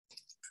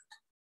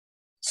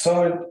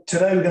So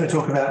today we're going to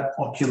talk about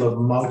ocular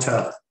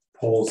motor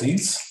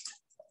palsies,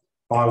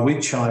 by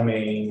which I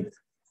mean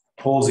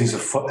palsies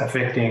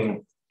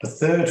affecting the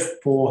third,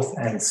 fourth,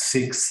 and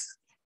sixth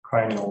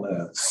cranial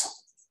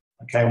nerves.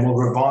 Okay, and we'll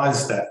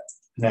revise that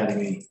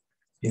anatomy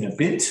in a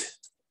bit.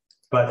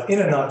 But in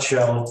a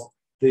nutshell,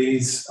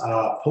 these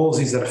are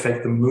palsies that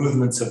affect the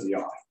movements of the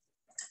eye.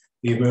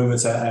 The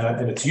movements are,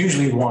 and it's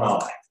usually one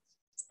eye.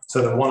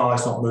 So that one eye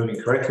is not moving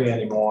correctly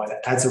anymore. And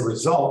as a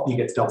result, you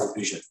get double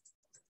vision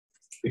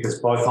because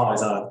both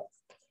eyes aren't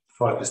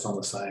focused on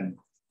the same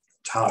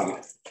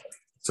target.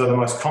 So the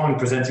most common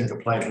presenting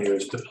complaint here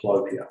is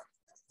diplopia.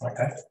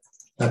 Okay,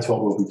 that's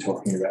what we'll be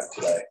talking about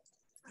today.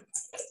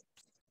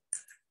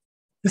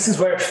 This is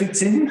where it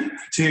fits in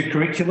to your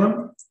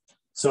curriculum.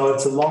 So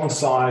it's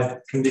alongside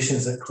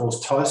conditions that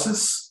cause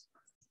ptosis,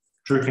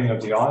 drooping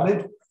of the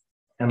eyelid,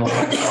 and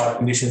alongside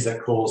conditions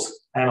that cause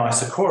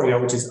anisocoria,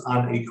 which is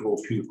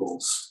unequal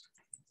pupils.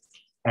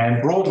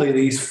 And broadly,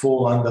 these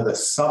fall under the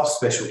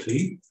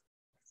subspecialty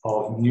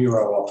of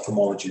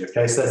neuro-ophthalmology.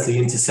 Okay, so that's the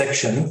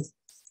intersection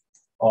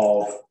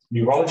of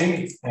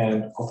neurology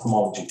and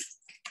ophthalmology.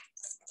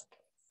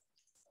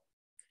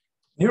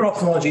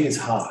 Neuro-ophthalmology is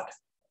hard.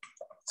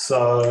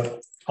 So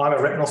I'm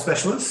a retinal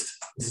specialist.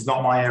 This is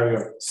not my area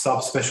of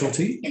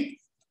subspecialty.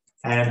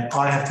 And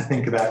I have to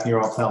think about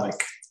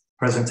neuro-ophthalmic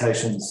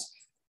presentations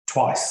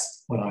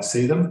twice when I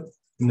see them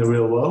in the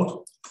real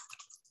world.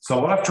 So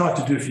what I've tried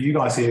to do for you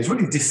guys here is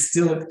really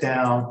distill it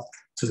down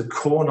to the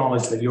core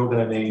knowledge that you're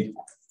going to need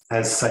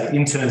as, say,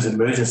 interns in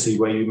emergency,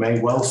 where you may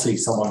well see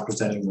someone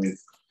presenting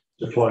with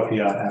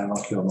diplopia and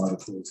ocular motor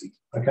palsy.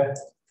 Okay.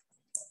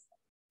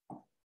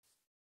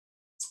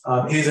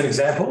 Here's an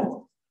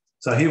example.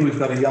 So here we've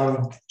got a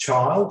young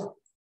child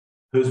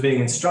who's being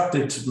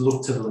instructed to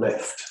look to the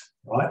left,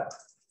 right?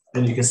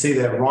 And you can see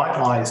their right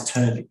eye is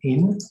turned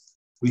in.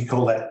 We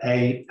call that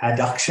a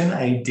adduction,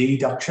 a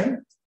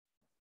deduction.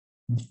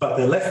 But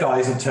the left eye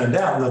isn't turned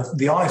out, and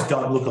the eyes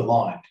don't look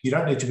aligned. You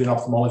don't need to be an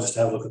ophthalmologist to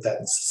have a look at that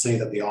and see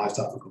that the eyes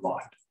don't look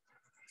aligned.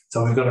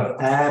 So we've got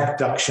an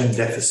abduction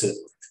deficit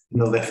in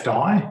the left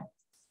eye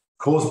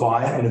caused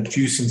by an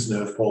abducens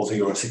nerve palsy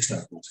or a sixth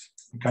nerve palsy.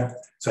 Okay,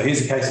 so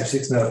here's a case of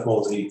sixth nerve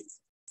palsy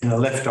in the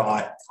left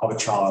eye of a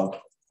child.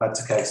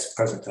 That's a case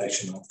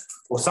presentation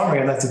or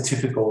summary, and that's a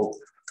typical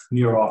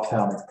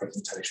neuro-ophthalmic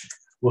presentation.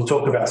 We'll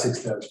talk about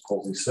sixth nerve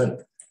palsy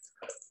soon.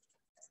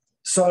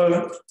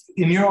 So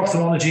in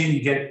neuro-ophthalmology,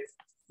 you get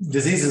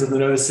diseases of the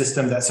nervous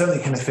system that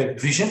certainly can affect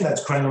vision.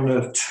 That's cranial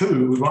nerve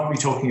 2. We won't be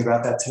talking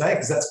about that today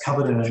because that's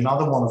covered in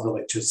another one of the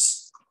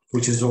lectures,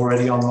 which is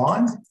already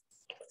online.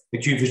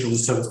 Acute visual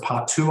disturbance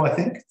part 2, I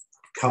think,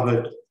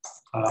 covered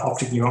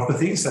optic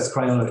neuropathies. That's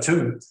cranial nerve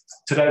 2.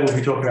 Today we'll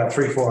be talking about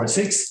 3, 4, and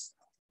 6.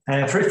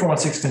 And 3, 4, and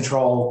 6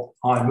 control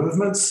eye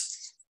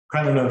movements.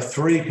 Cranial nerve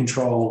 3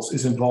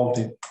 is involved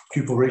in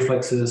pupil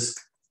reflexes,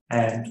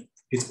 and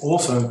it's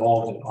also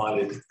involved in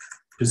eyelid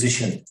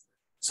position.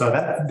 So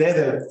they're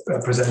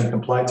the presenting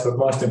complaints, but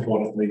most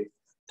importantly,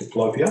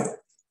 diplopia.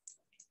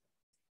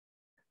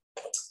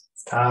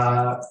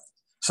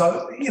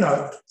 So, you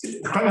know,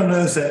 cranial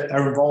nerves that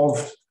are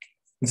involved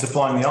in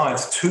supplying the eye,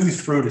 it's 2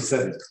 through to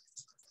 7.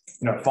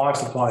 You know, 5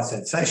 supplies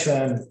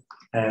sensation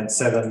and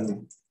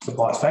 7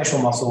 supplies facial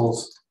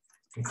muscles,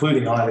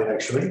 including eyelid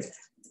actually.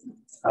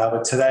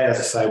 But today, as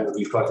I say, we'll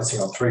be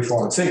focusing on 3,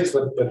 4, and 6,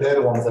 but they're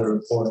the ones that are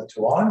important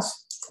to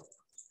eyes.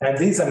 And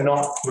these are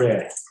not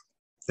rare.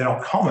 They're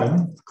not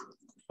common,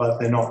 but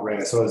they're not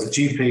rare. So as a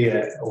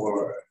GP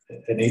or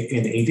in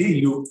ED,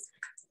 you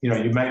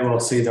may well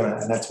see them,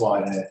 and that's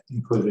why they're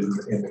included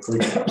in the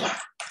curriculum.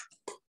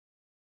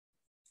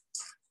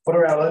 What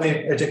are our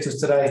learning objectives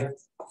today?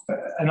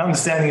 An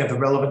understanding of the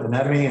relevant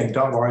anatomy, and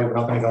don't worry, we're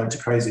not going to go into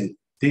crazy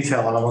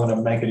detail, and I'm going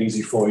to make it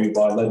easy for you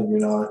by letting you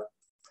know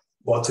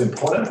what's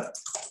important.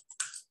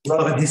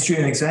 Relevant history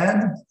and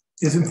exam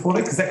is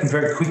important because that can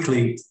very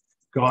quickly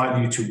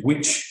guide you to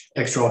which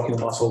extraocular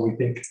muscle we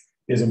think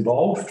is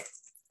involved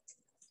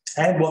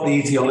and what the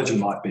etiology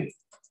might be.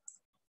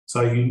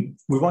 So we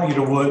want you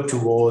to work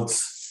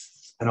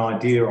towards an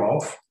idea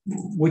of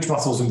which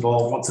muscle's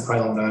involved, what's the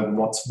cranial nerve, and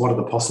what are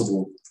the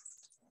possible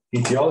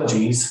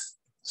etiologies,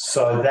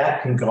 so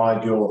that can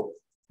guide your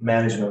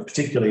management,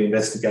 particularly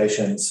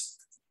investigations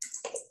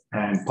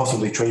and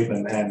possibly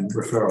treatment and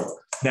referral.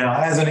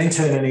 Now, as an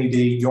intern in ED,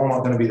 you're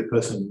not going to be the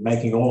person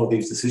making all of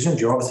these decisions.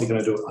 You're obviously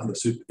going to do it under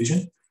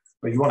supervision,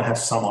 but you want to have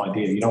some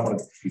idea. You don't want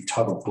to be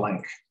total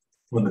blank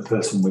when the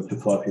person with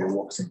diplopia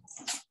walks in.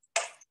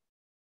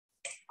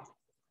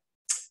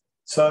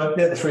 So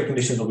they're the 3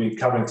 conditions we'll be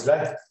covering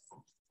today.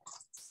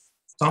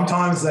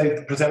 Sometimes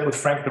they present with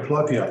frank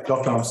diplopia.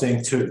 Doctor, I'm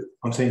seeing 2.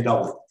 I'm seeing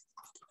double.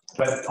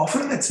 But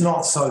often it's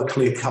not so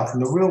clear-cut. In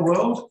the real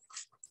world,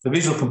 the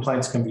visual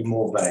complaints can be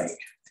more vague.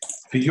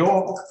 For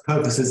your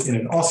purposes in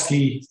an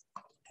OSCE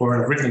or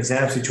in a written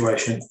exam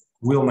situation,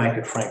 we'll make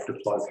it frank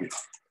diplopia.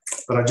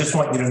 But I just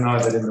want you to know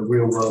that in the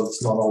real world,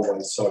 it's not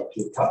always so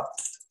clear-cut.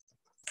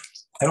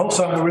 And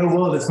also in the real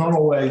world, it's not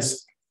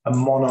always a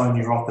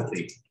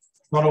mononeuropathy.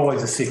 It's not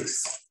always a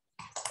 6.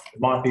 It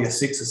might be a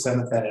 6, a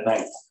 7th, and an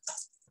 8th.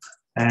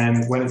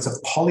 And when it's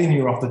a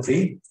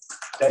polyneuropathy,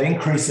 that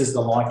increases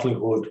the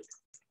likelihood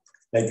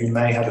that you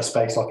may have a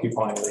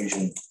space-occupying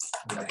lesion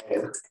in the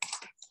head.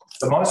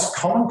 The most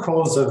common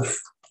cause of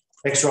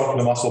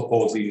extraocular muscle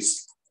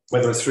palsies,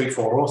 whether it's 3,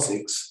 4, or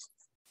 6,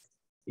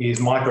 is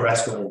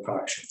microvascular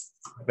infarction,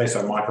 based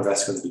on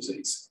microvascular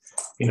disease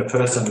in a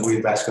person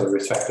with vascular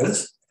risk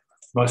factors,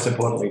 most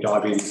importantly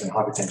diabetes and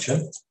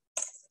hypertension.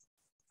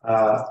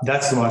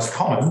 That's the most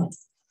common,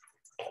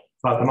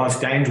 but the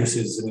most dangerous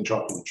is an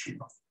intraocular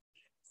tumor.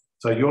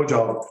 So your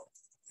job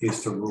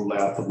is to rule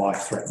out the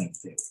life-threatening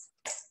thing.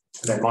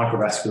 And then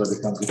microvascular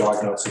becomes the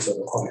diagnosis of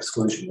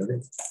exclusion,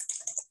 really.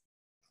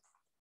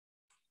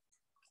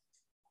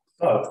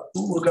 So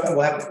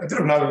we'll have a bit of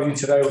an overview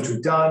today, which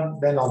we've done.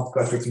 Then I'll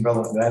go through some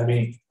relevant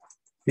anatomy,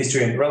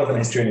 relevant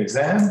history and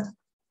exam,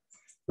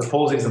 the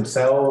palsies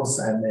themselves,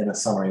 and then a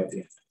summary at the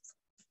end.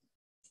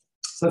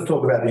 So let's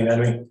talk about the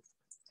anatomy.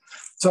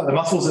 So the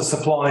muscles that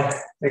supply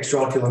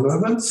extraocular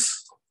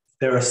movements,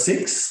 there are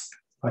 6,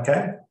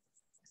 okay?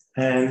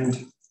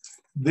 And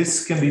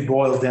this can be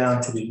boiled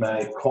down to be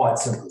made quite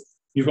simple.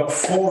 You've got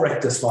 4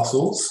 rectus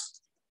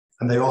muscles,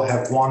 and they all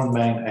have one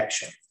main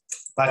action.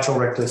 Lateral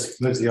rectus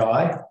moves the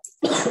eye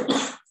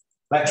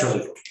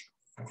laterally,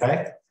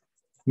 okay?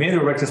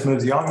 Medial rectus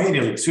moves the eye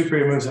medially,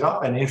 superior moves it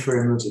up, and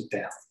inferior moves it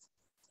down.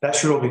 That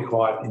should all be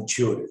quite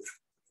intuitive.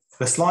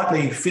 The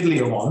slightly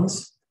fiddlier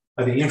ones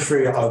are the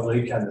inferior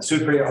oblique and the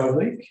superior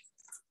oblique,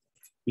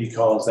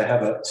 because they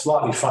have a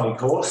slightly funny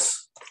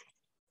course,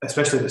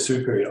 especially the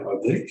superior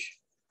oblique.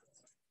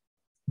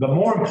 The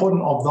more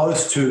important of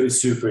those 2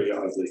 is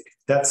superior oblique.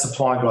 That's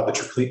supplied by the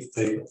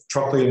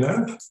trochlear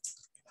nerve,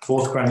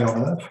 4th cranial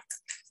nerve,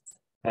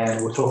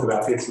 and we'll talk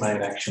about its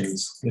main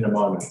actions in a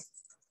moment.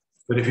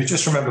 But if you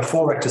just remember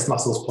 4 rectus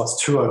muscles plus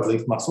 2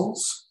 oblique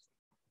muscles,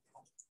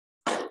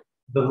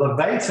 the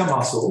levator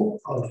muscle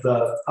of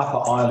the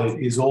upper eyelid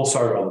is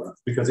also relevant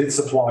because it's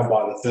supplied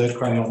by the 3rd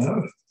cranial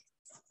nerve.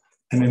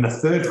 And in the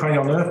 3rd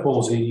cranial nerve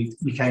palsy,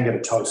 you can get a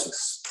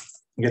ptosis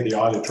and get the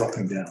eyelid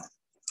dropping down.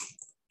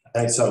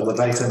 Okay, so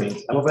levator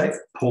means elevate,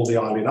 pull the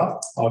eyelid up,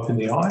 open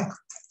the eye.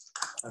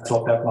 That's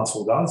what that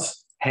muscle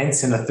does.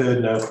 Hence, in a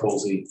 3rd nerve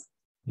palsy,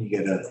 you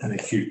get an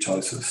acute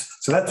ptosis.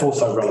 So that's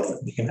also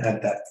relevant. You can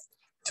add that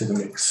to the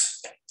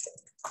mix.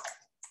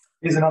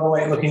 Here's another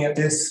way of looking at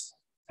this,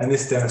 and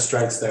this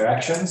demonstrates their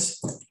actions.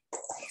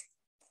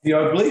 The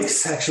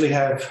obliques actually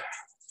have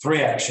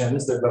 3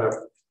 actions. They've got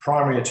a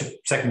primary, a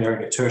secondary,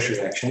 and a tertiary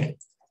action.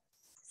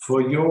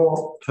 For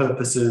your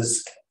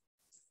purposes,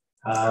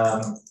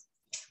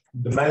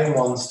 the main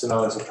ones to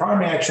know is the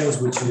primary actions,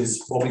 which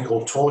is what we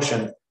call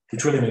torsion,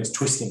 which really means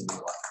twisting the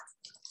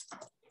eye.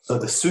 So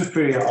the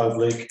superior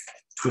oblique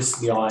twists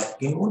the eye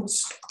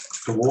inwards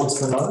towards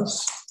the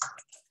nose.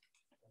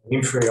 The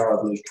inferior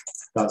oblique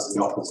does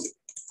the opposite.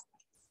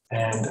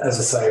 And as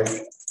I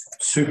say,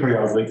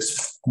 superior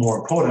oblique's more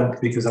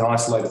important because an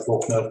isolated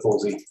 4th nerve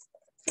palsy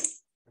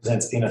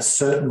presents in a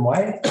certain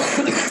way,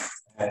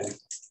 and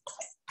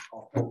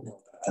I'll talk more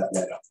about that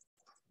later.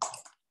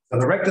 So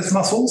the rectus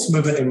muscles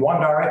move it in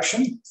one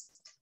direction.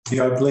 The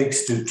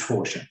obliques do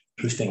torsion,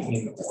 twisting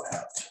in or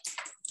out.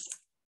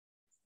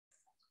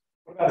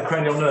 What about the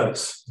cranial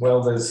nerves?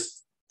 Well,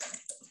 there's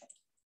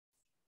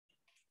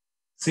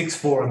 6,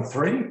 4, and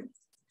 3.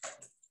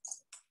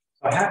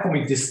 So how can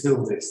we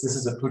distill this? This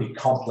is a pretty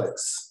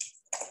complex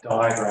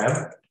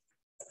diagram.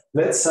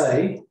 Let's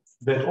say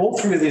that all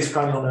 3 of these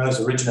cranial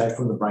nerves originate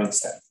from the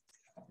brainstem.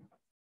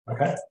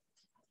 Okay?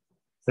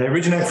 They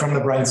originate from the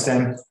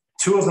brainstem.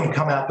 2 of them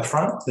come out the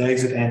front. They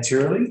exit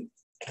anteriorly.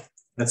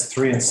 That's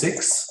 3 and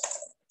 6.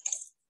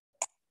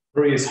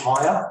 3 is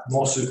higher,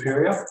 more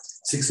superior.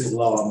 6 is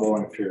lower,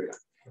 more inferior.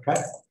 Okay?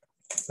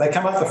 They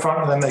come out the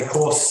front and then they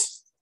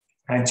course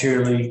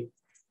anteriorly,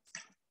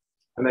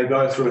 and they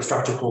go through a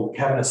structure called the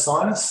cavernous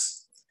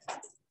sinus,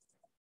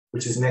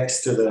 which is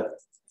next to the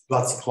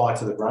blood supply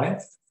to the brain.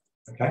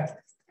 Okay?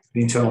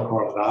 The internal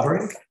carotid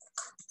artery.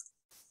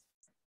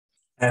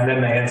 And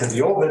then they enter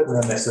the orbit, and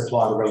then they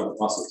supply the relevant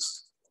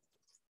muscles.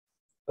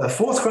 The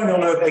 4th cranial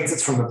nerve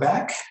exits from the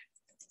back,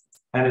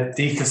 and it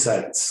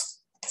decussates.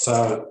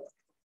 So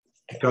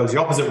it goes the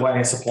opposite way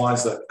and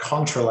supplies the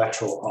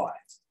contralateral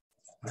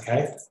eye.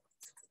 Okay?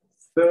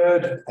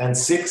 3rd and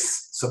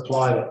 6th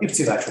supply the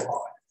ipsilateral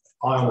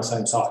eye on the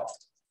same side.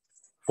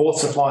 4th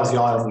supplies the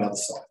eye on the other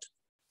side.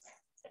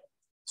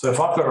 So if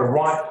I've got a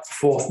right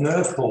 4th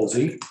nerve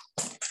palsy,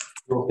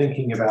 you're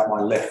thinking about my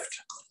left.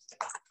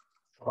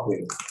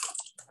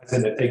 As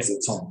in it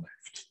exits on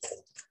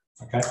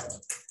the left. Okay?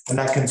 And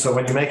that can, so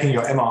when you're making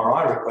your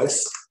MRI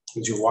request,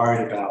 because you're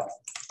worried about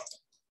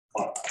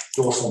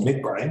dorsal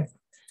midbrain,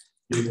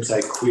 you can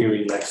say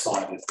query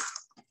left-sided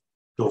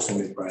dorsal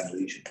midbrain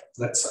lesion,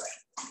 let's say,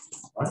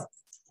 right?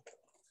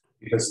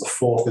 Because the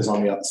 4th is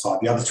on the other side.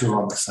 The other 2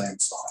 are on the same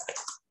side.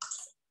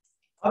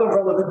 Other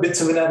relevant bits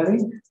of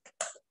anatomy.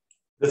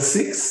 The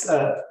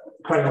 6th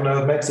cranial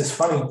nerve makes this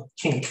funny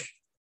kink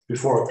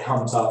before it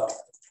comes up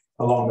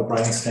along the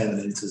brainstem and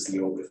enters the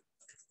orbit.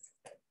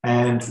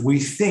 And we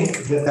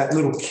think that that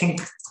little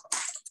kink,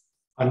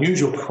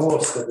 unusual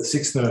course that the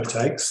 6th nerve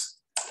takes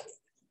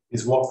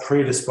is what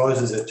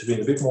predisposes it to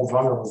being a bit more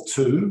vulnerable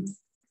to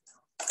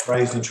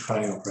raised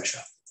intracranial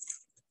pressure.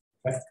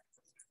 Okay?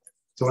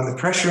 So when the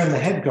pressure in the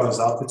head goes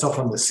up, it's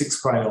often the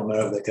sixth cranial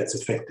nerve that gets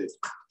affected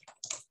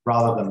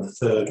rather than the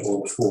third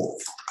or the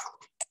fourth.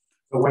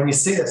 But when you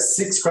see a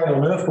sixth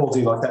cranial nerve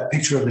palsy, like that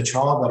picture of the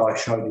child that I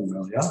showed you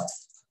earlier,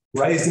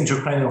 raised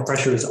intracranial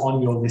pressure is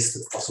on your list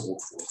of possible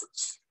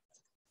causes.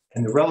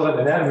 And the relevant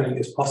anatomy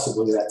is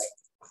possibly that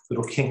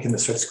little kink in the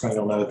sixth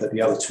cranial nerve that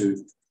the other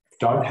two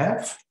don't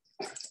have.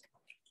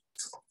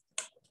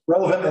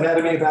 Relevant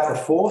anatomy about the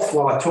fourth,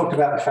 well, I talked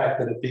about the fact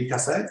that it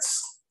decussates,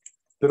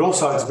 but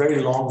also it's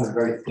very long and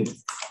very thin.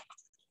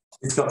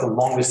 It's got the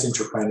longest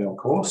intracranial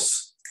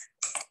course.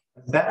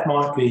 That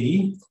might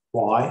be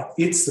why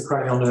it's the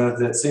cranial nerve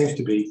that seems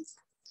to be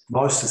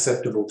most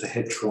susceptible to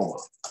head trauma.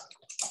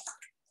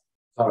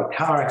 So a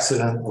car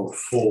accident or a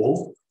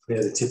fall,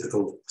 they're the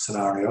typical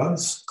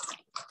scenarios.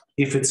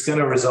 If it's going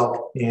to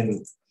result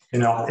in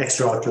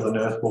extraocular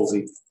nerve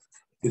palsy,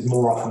 is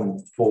more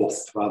often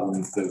fourth rather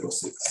than third or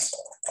sixth.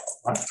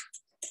 Right?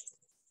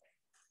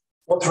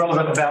 What's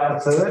relevant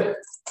about the third?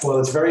 Well,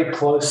 it's very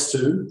close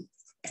to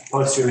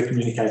posterior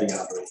communicating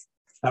artery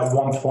at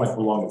one point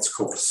along its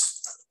course.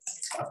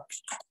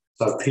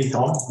 So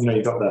Python,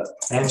 you've got the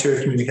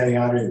anterior communicating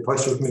artery and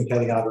posterior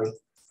communicating artery,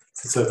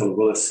 the circle of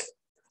Willis.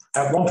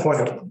 At one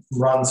point, it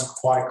runs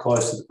quite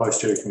close to the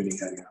posterior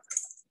communicating artery.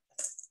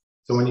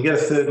 So when you get a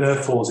third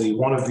nerve palsy,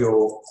 one of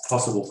your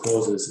possible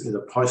causes is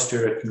a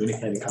posterior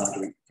communicating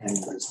artery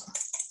aneurysm.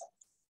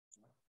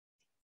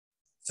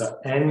 So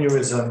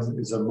aneurysm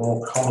is a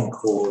more common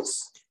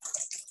cause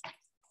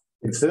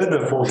in third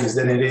nerve palsies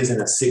than it is in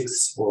a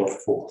sixth or a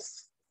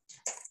fourth.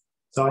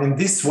 So in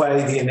this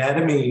way, the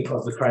anatomy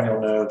of the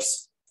cranial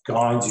nerves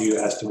guides you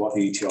as to what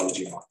the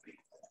etiology might be.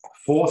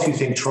 Fourth, you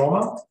think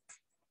trauma.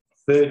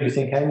 Third, you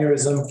think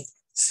aneurysm.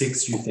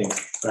 Sixth, you think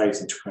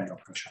raised intracranial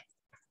pressure.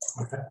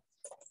 Okay.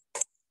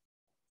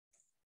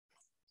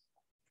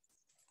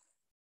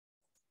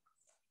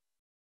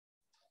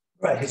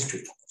 Right,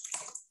 history.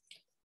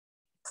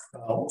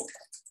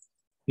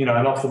 In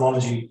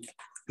ophthalmology,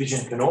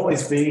 vision can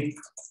always be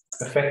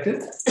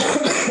affected.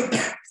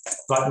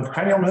 But in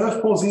cranial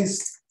nerve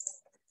palsies,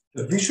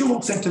 the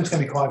visual symptoms can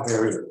be quite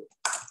variable.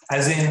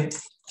 As in,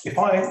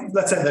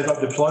 let's say they've got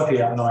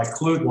diplopia and I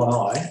occlude one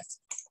eye,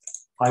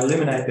 I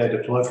eliminate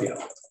their diplopia.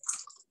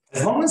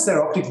 As long as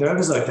their optic nerve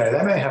is okay,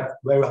 they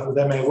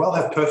may well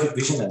have perfect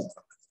vision in them.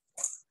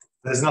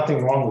 There's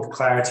nothing wrong with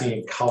clarity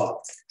and colour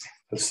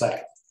per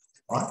se,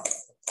 right?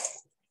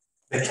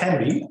 There can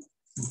be,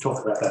 we'll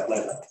talk about that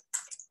later.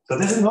 So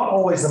this is not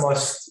always the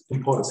most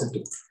important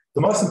symptom.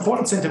 The most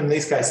important symptom in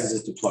these cases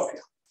is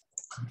diplopia,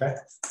 okay?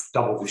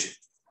 Double vision.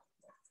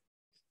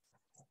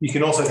 You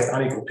can also get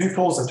unequal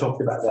pupils. I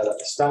talked about that at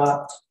the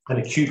start. And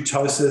acute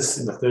ptosis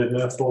in the third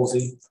nerve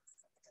palsy.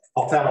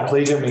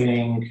 Ophthalmoplegia,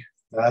 meaning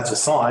that's a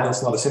sign,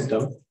 it's not a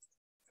symptom.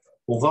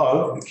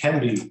 Although it can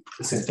be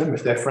a symptom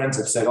if their friends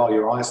have said, oh,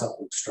 your eyes don't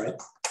look straight.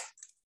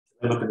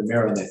 They look in the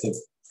mirror and they think,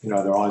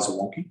 their eyes are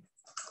wonky.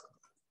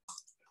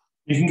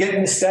 You can get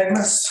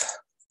nystagmus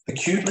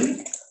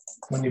acutely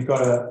when you've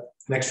got an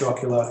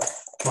extraocular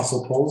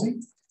muscle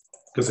palsy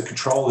because the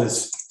control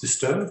is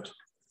disturbed,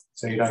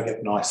 so you don't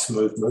get nice,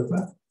 smooth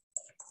movement.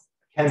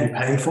 It can be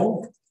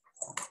painful,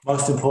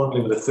 most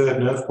importantly with a third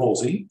nerve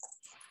palsy.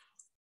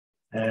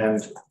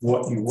 And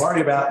what you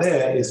worry about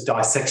there is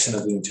dissection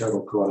of the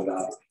internal carotid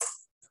artery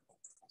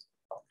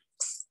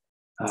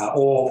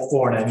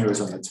or an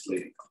aneurysm that's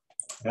bleeding.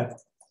 Okay?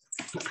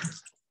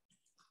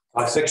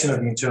 Dissection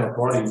of the internal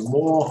carotid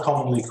more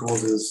commonly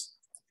causes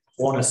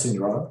Horner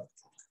syndrome,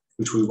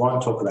 which we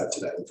won't talk about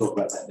today. We'll talk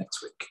about that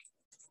next week.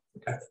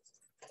 Okay.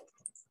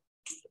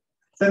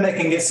 Then they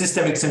can get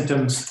systemic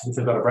symptoms. If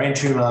they've got a brain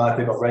tumour, if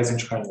they've got raised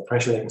intracranial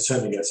pressure, they can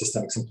certainly get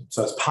systemic symptoms.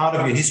 So as part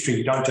of your history,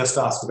 you don't just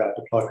ask about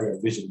diplopia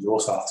and vision, you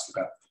also ask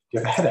about, do you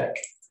have a headache?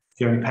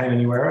 Do you have any pain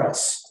anywhere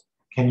else?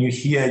 Can you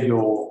hear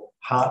your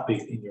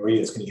heartbeat in your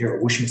ears? Can you hear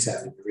a whooshing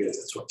sound in your ears?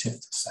 That's what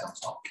tinnitus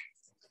sounds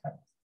like.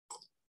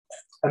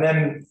 And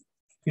then,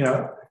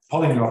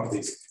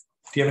 polyneuropathies.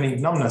 Do you have any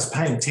numbness,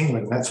 pain,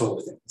 tingling, that sort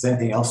of thing? Is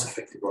anything else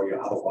affected or you're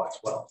otherwise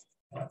well?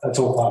 That's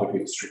all part of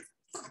your history.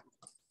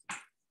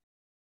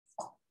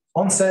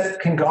 Onset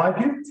can guide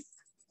you.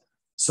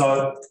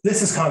 So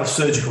this is kind of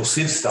surgical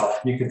sieve stuff.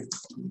 You can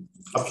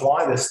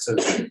apply this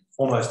to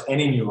almost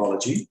any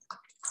neurology,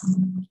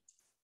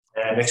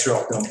 and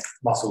extraocular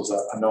muscles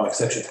are no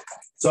exception.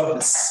 So if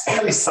it's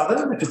fairly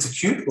sudden, if it's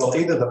acute, well,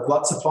 either the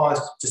blood supply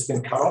has just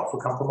been cut off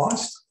or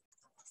compromised,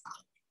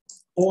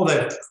 or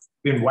they've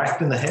been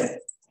whacked in the head.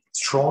 It's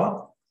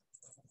trauma.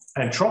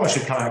 And trauma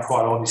should come out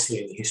quite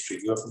obviously in the history.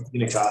 You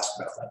need to ask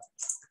about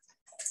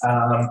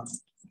that.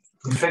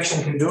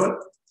 Infection can do it.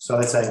 So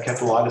let's say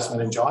encephalitis,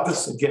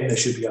 meningitis. Again, there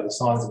should be other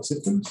signs and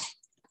symptoms.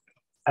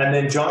 And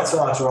then giant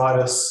cell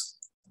arteritis,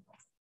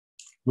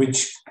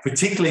 which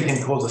particularly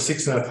can cause a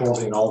sixth nerve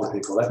palsy in older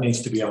people. That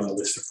needs to be on the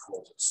list of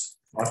causes,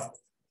 right?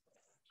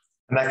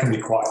 And that can be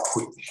quite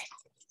quick.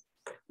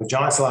 The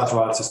giant cell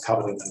arteritis is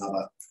covered in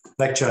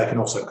lecture. It can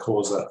also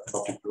cause an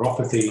optic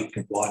neuropathy, it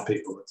can blind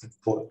people. It's an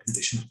important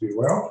condition to be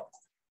aware of.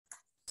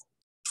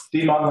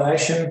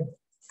 Demyelination,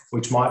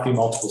 which might be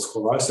multiple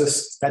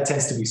sclerosis, that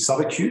tends to be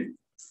subacute,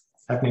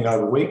 happening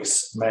over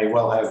weeks, may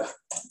well have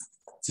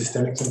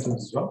systemic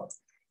symptoms as well.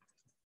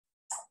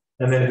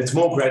 And then if it's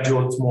more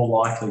gradual, it's more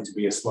likely to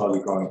be a slowly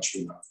growing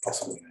tumour,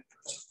 possibly an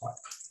aneurysm.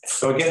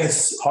 So again,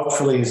 this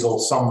hopefully is all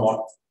somewhat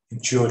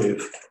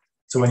intuitive.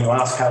 So when you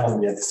ask how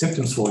long you had the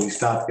symptoms for, you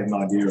start to get an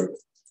idea of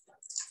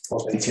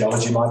what the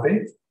etiology might be.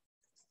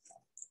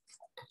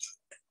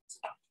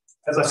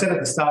 As I said at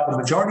the start, the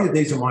majority of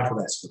these are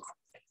microvascular.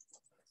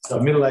 So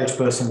a middle-aged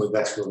person with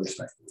vascular risk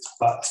factors,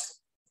 but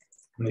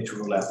we need to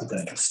rule out the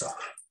dangerous stuff.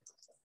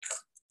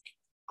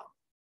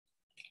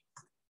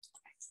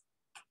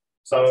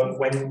 So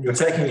when you're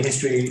taking a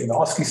history in the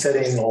OSCE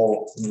setting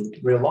or in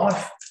real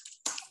life,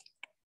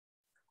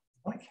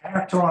 I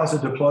characterize a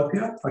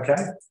diplopia,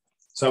 okay?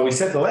 So we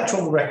said the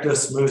lateral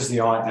rectus moves the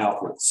eye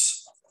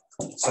outwards.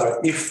 So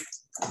if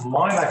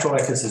my lateral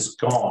rectus is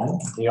gone,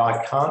 the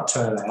eye can't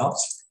turn out,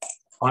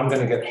 I'm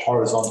going to get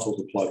horizontal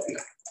diplopia.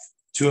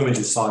 Two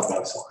images side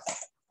by side,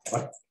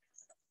 right?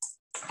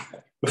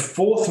 The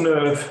fourth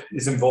nerve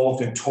is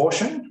involved in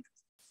torsion,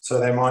 so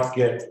they might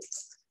get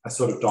a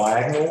sort of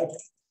diagonal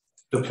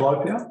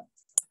diplopia,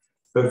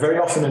 but very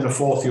often in the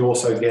fourth you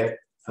also get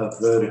a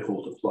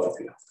vertical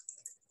diplopia,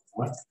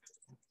 right?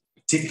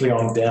 Particularly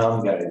on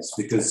down gaze,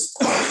 because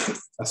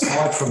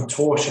aside from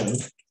torsion,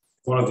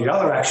 one of the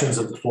other actions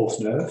of the fourth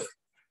nerve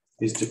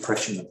is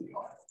depression of the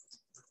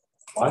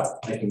eye, right?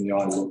 Making the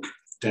eye look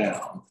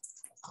down.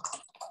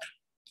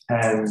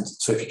 And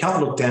so if you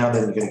can't look down,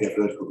 then you're going to get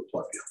vertical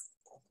diplopia,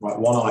 right?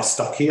 One eye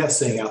stuck here,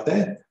 seeing out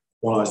there,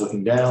 one eye's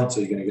looking down, so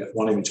you're going to get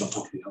one image on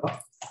top of the other.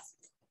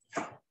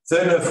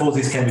 Third nerve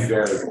palsies can be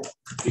variable.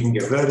 You can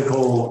get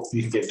vertical,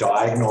 you can get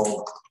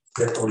diagonal.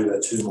 They're probably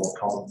the two more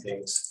common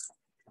things.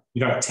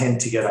 You don't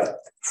tend to get a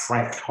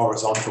frank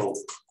horizontal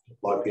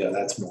diplopia,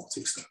 that's more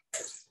sixth nerve.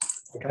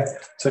 Okay,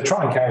 so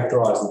try and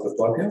characterize the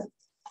diplopia.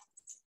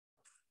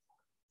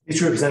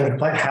 History of presenting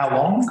complaint, how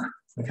long?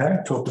 Okay,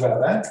 talked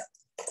about that.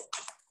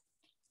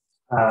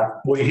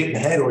 Were you hit in the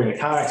head or in a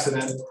car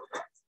accident,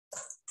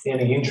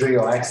 any injury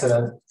or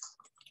accident,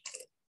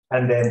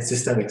 and then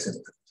systemic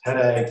symptoms,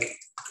 headache,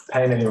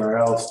 pain anywhere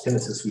else,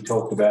 tinnitus we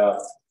talked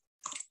about,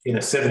 in a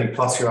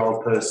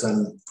 70-plus-year-old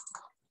person,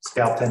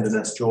 scalp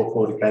tenderness, jaw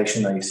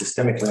claudication, are you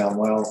systemically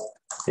unwell,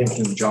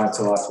 thinking giant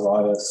cell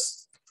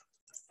arteritis,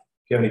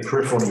 if you have any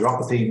peripheral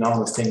neuropathy,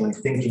 numbness, tingling,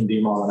 thinking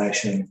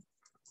demyelination,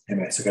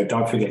 MS. Okay,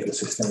 don't forget your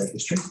systemic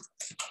history.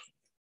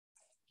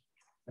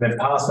 And then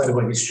past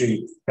medical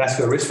history,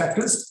 vascular risk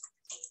factors.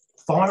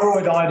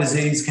 Thyroid eye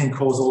disease can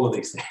cause all of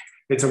these things.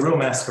 It's a real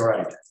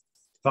masquerade.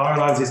 Thyroid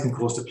eye disease can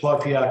cause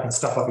diplopia, can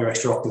stuff up your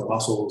extraocular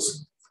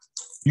muscles.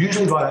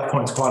 Usually by that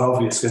point, it's quite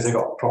obvious because they've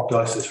got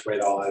proptosis,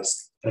 red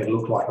eyes. They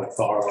look like a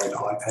thyroid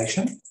eye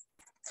patient.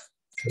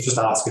 Just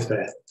ask if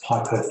they're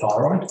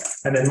hyperthyroid.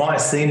 And then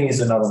myasthenia is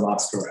another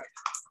masquerade.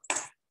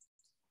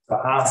 So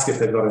ask if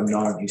they've got a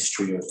known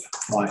history of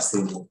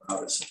myasthenia or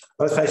others.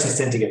 Those patients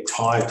tend to get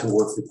tired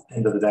towards the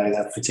end of the day,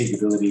 that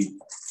fatigability.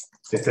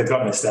 If they've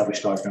got an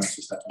established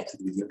diagnosis, that makes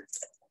it easier.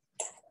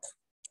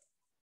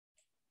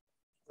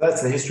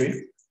 That's the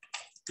history.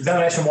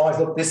 Examination-wise,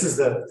 look, this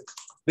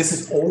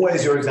is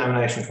always your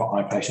examination for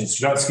eye patients.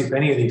 You don't skip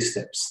any of these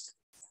steps.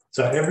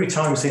 So every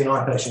time you see an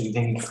eye patient, you're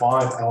thinking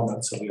 5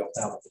 elements of the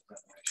ophthalmic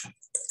examination.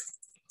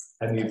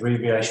 And the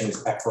abbreviation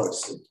is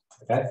ACROC,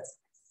 okay?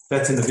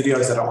 That's in the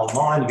videos that are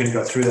online. You're going to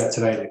go through that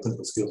today in the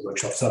clinical skills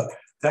workshop. So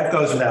that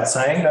goes without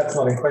saying, that's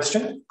not in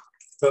question.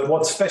 But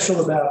what's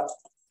special about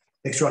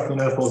extraocular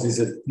nerve palsy is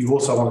that you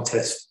also want to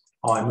test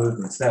eye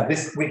movements. Now,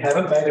 we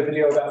haven't made a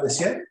video about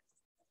this yet,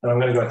 and I'm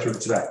going to go through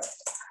it today.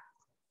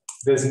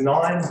 There's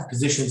 9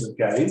 positions of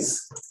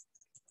gaze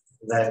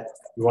that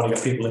you want to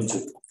get people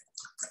into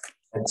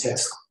and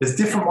test. There's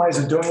different ways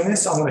of doing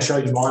this. I'm going to show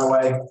you my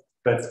way,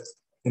 but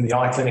in the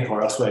eye clinic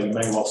or elsewhere, you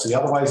may well see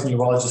other ways.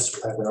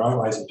 Neurologists have their own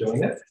ways of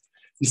doing it.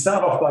 You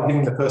start off by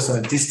giving the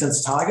person a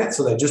distance target,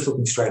 so they're just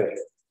looking straight ahead.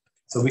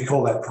 So we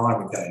call that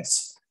primary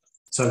gaze.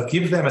 So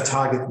give them a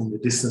target in the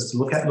distance to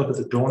look at. Look at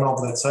the doorknob,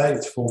 let's say,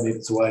 it's 4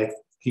 meters away.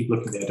 Keep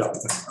looking there, don't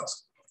look anywhere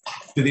else.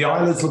 Do the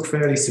eyelids look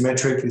fairly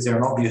symmetric? Is there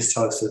an obvious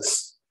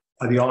ptosis?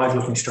 Are the eyes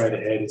looking straight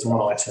ahead? Is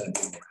one eye turned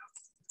in around?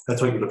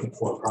 That's what you're looking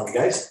for in primary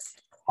gaze.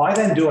 I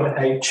then do an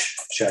H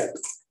shape.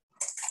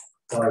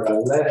 So I go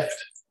left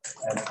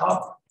and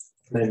up,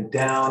 and then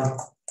down,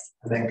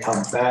 and then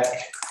come back,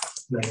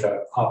 and then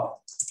go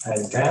up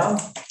and down.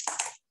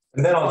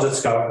 And then I'll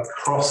just go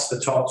across the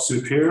top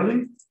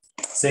superiorly,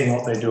 seeing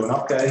what they do in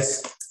up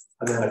gaze,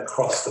 and then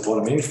across the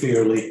bottom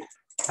inferiorly.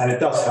 And it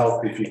does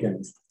help if you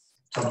can,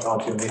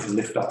 sometimes you'll need to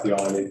lift up the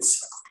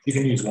eyelids. You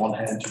can use one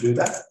hand to do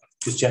that.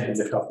 Just gently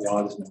lift up the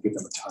eyelids and give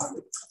them a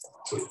target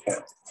so you can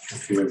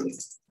inferiorly.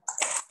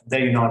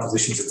 There are 9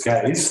 positions of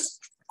gaze.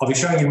 I'll be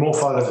showing you more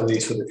photos of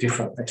these for the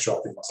different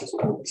extraocular muscles.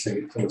 We'll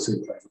see what they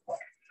look like.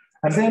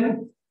 And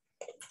then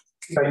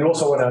you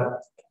also want to,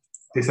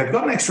 if they've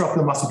got an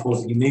extraocular muscle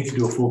palsy, you need to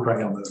do a full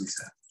cranial nerve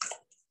exam.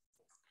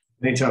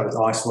 You need to know it's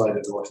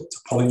isolated or if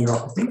it's a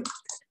polyneuropathy.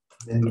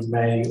 Then you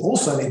may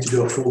also need to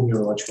do a full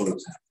neurological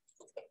exam,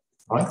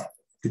 right?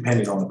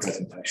 Depending on the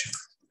presentation.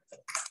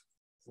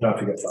 Don't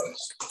forget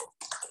those.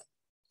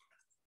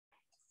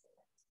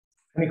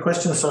 Any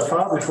questions so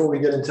far before we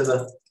get into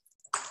the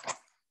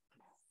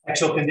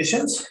actual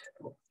conditions?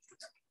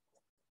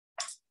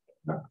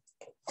 No.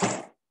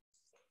 There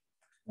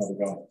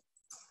we go.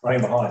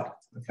 Running behind.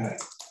 Okay.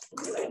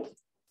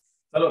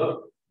 So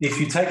look, if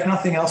you take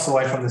nothing else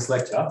away from this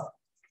lecture,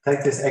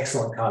 take this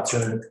excellent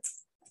cartoon.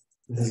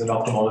 This is an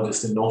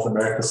ophthalmologist in North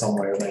America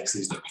somewhere who makes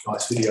these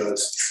nice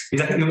videos.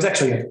 He was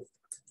actually,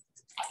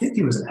 I think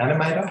he was an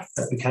animator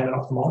that became an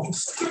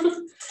ophthalmologist.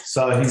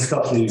 So he's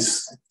got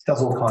these,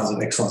 does all kinds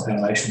of excellent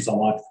animations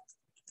online.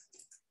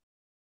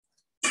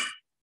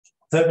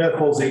 Third nerve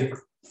palsy,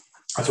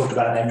 I talked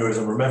about an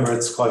aneurysm. Remember,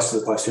 it's close to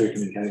the posterior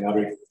communicating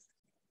artery.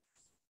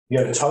 You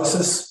have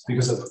ptosis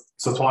because it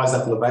supplies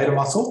that levator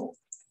muscle.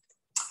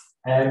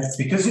 And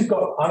because you've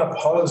got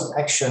unopposed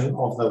action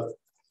of the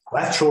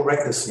lateral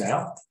rectus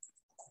now,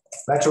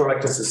 lateral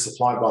rectus is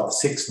supplied by the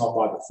sixth, not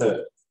by the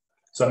third.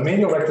 So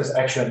medial rectus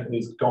action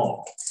is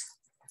gone.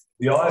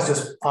 The eye is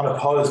just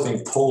unopposed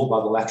being pulled by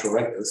the lateral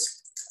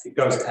rectus. It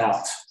goes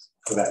out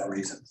for that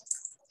reason.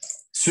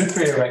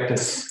 Superior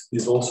rectus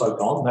is also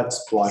gone.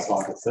 That's supplied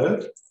by the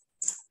third.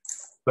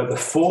 But the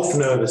fourth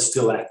nerve is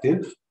still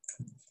active.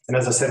 And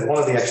as I said, one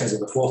of the actions of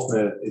the fourth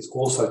nerve is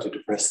also to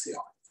depress the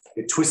eye.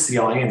 It twists the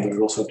eye in, but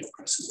it also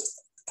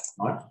depresses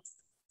it, right?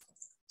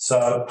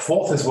 So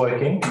fourth is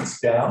working, it's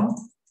down,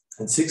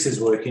 and six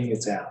is working,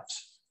 it's out.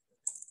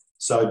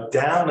 So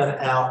down and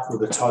out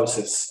with the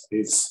ptosis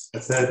is a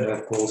third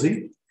nerve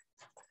palsy.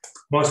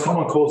 Most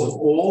common cause of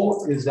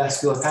all is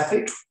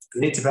vasculopathic.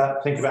 You need to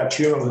think about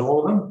tumour with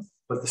all of them,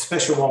 but the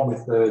special one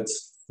with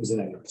thirds is an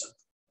aneurysm.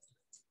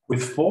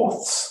 With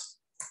fourths,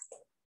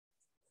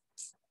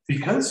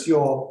 because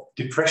your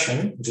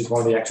depression, which is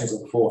one of the actions of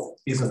the fourth,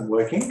 isn't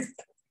working,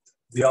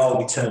 the eye will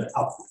be turned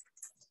up.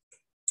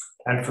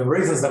 And for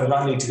reasons that I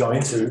don't need to go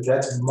into,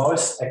 that's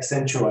most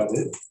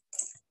accentuated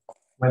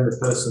when the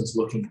person's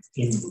looking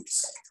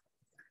inwards,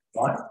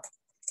 right?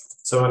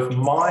 So if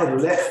my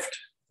left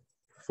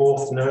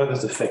fourth nerve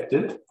is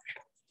affected,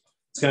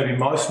 it's going to be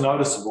most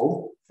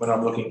noticeable when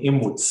I'm looking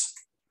inwards,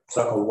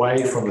 so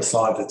away from the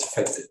side that's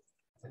affected.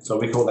 So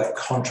we call that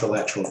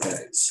contralateral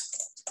gaze.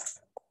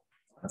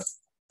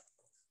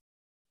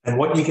 And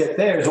what you get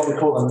there is what we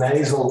call a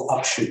nasal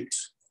upshoot.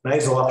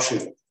 Nasal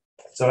upshoot.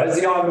 So as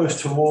the eye moves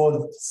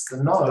towards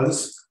the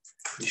nose,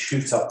 it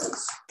shoots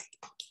upwards.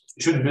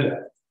 You shouldn't do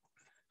that.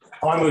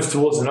 Eye moves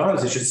towards the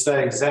nose, it should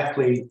stay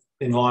exactly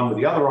in line with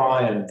the other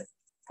eye and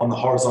on the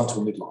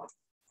horizontal midline.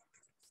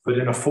 But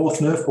in a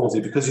fourth nerve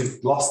palsy, because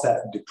you've lost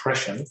that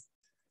depression,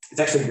 it's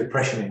actually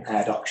depression in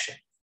adduction.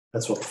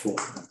 That's what the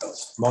fourth nerve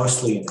does,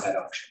 mostly in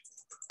adduction.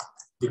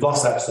 You've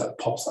lost that, so it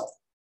pops up.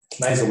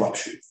 Nasal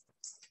upshoot.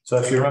 So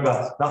if you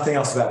remember nothing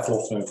else about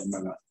fourth nerve,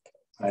 remember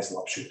nasal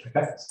upshoot,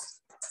 okay?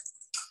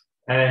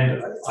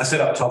 And I said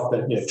up top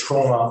that,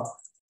 trauma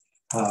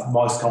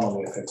most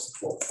commonly affects the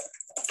fourth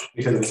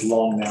because of its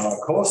long, narrow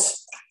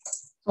course.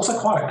 It's also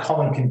quite a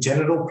common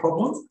congenital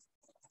problem,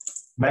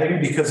 maybe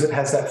because it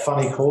has that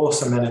funny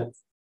course and then it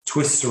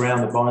twists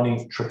around the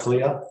bony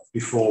trochlea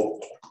before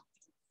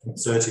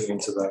inserting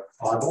into the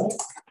eyeball.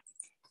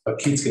 But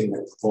kids can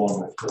get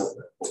born with fourth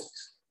nerve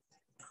palsies.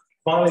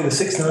 Finally, the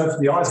sixth nerve,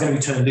 the eye is going to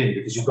be turned in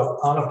because you've got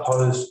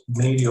unopposed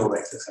medial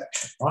rectus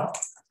action, right?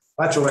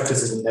 Lateral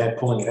rectus isn't there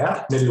pulling it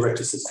out. Medial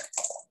rectus is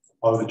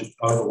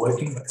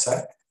overworking, let's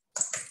say,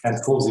 and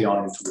pulls the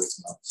eye in towards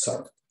the nose.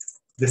 So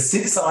the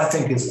sixth, I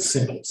think, is the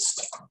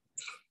simplest.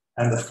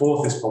 And the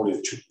fourth is probably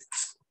the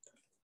trickiest.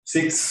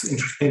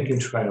 Six, think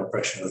intracranial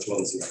pressure as well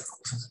as the other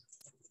causes.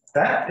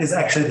 That is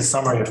actually the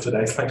summary of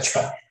today's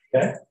lecture,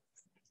 okay?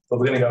 But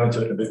we're going to go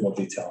into it in a bit more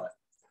detail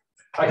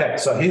now. Okay,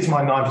 so here's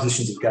my 9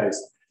 positions of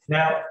gaze.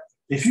 Now,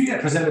 if you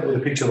get presented with a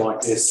picture like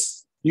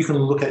this, you can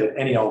look at it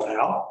any old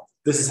how.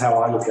 This is how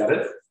I look at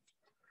it.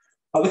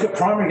 I look at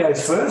primary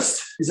gaze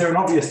first. Is there an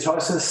obvious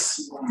ptosis?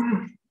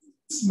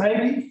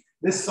 Maybe.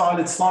 This side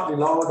is slightly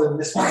lower than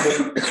this one,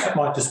 but that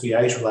might just be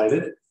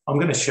age-related. I'm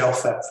going to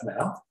shelf that for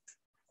now.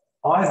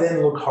 I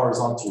then look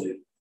horizontally,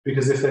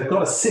 because if they've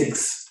got a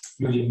 6,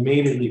 you'll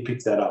immediately pick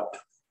that up.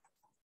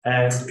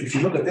 And if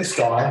you look at this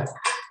guy,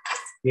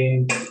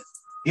 in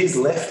his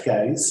left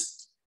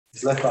gaze,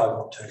 his left eye is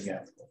not turning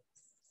out.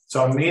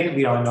 So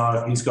immediately I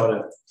know he's got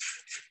a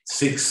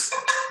 6,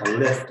 a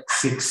left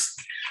 6,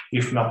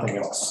 if nothing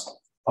else.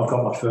 I've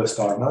got my first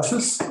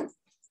diagnosis.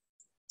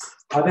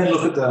 I then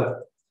look at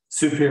the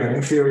superior and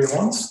inferior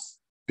ones,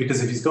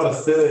 because if he's got a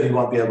 3rd, he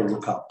won't be able to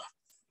look up.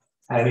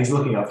 And he's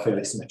looking up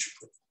fairly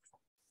symmetrically.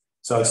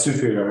 So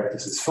superior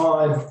rectus is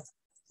fine.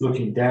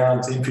 Looking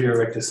down to inferior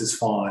rectus is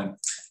fine.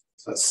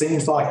 So it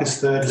seems like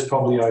his 3rd is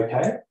probably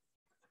okay.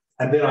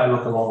 And then I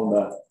look along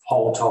the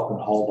whole top and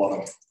whole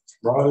bottom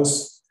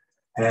rows.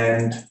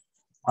 And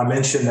I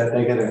mentioned that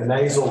they get a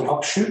nasal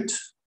upshoot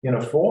in a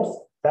 4th.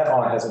 That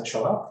eye hasn't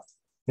shot up.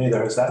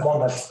 Neither has that one.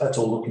 That's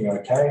all looking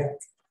okay.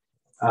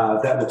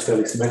 That looks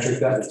fairly symmetric.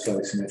 That looks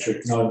fairly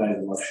symmetric. No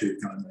nasal offshoot,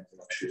 no nasal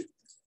offshoot.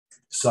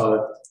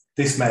 So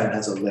this man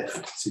has a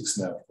left sixth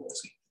nerve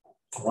palsy.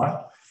 All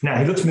right. Now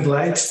he looks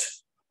middle-aged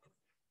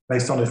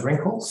based on his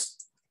wrinkles.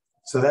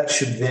 So that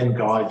should then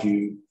guide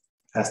you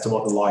as to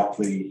what the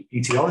likely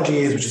etiology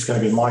is, which is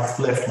going to be left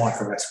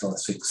microvascular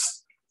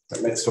sixth.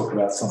 But let's talk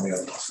about some of the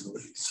other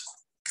possibilities.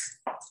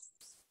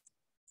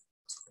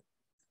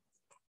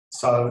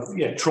 So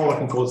yeah, trauma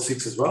can cause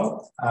six as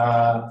well.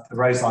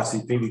 Raised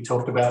ICP we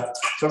talked about.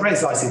 So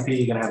raised ICP,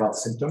 you're going to have other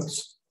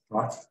symptoms,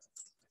 right?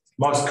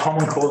 Most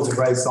common cause of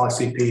raised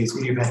ICP is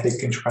idiopathic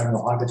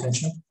intracranial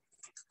hypertension,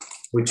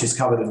 which is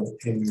covered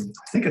in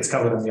I think it's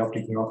covered in the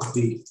optic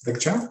neuropathy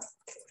lecture.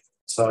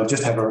 So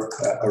just have a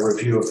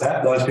review of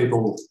that. Those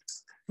people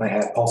may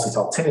have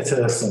pulsatile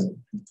tinnitus and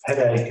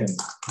headache and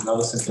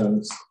other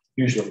symptoms.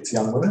 Usually it's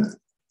young women.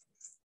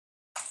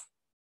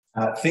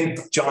 Think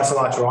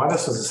gynecomastia,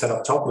 as I said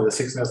up top, with a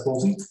sixth nerve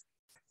palsy.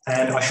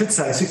 And I should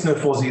say sixth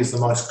nerve palsy is the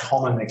most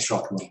common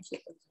extraocular.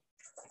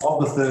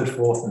 Of the third,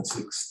 fourth, and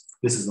sixth,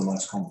 this is the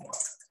most common one.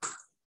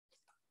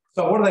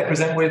 So what do they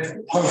present with?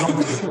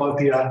 Horizontal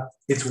diplopia.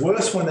 It's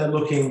worse when they're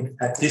looking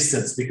at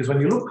distance, because when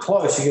you look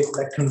close, you get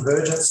that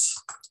convergence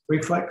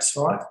reflex,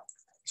 right?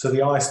 So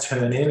the eyes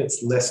turn in,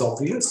 it's less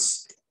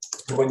obvious.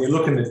 But when you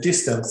look in the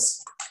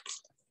distance,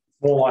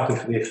 more likely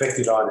for the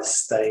affected eye to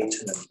stay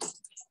turned,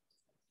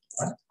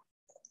 right?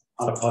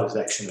 Unopposed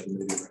action of the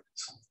moving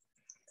retinas.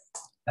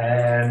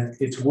 And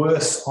it's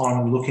worse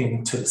on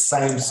looking to the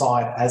same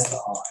side as the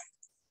eye.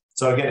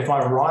 So again, if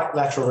my right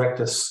lateral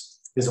rectus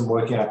isn't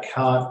working, I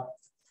can't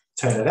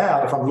turn it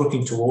out. If I'm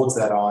looking towards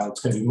that eye,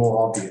 it's going to be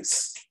more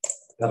obvious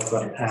that I've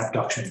got an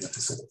abduction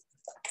deficit.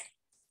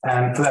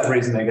 And for that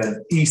reason, they get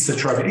an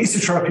esotropia.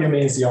 Esotropia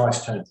means the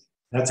eye's turned.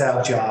 That's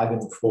our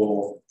jargon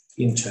for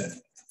intern,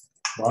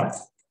 right?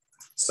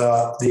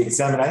 So the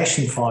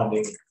examination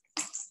finding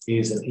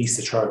is an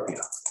esotropia.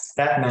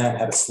 That man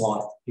had a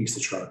slight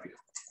esotropia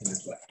in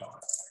his left eye.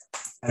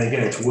 And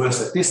again, it's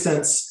worse at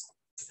distance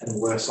and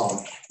worse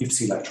on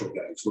ipsilateral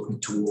gaze, looking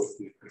towards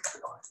the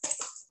affected eye.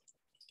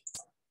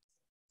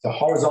 So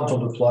horizontal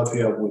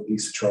diplopia with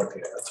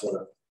esotropia, that's what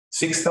a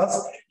six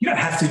does. You don't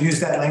have to use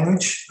that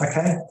language,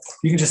 okay?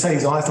 You can just say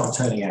his eye's not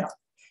turning out.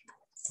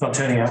 It's not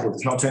turning outwards,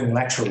 it's not turning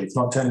laterally, it's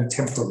not turning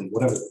temporally,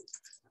 whatever you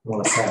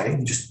want to say.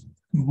 Just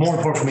more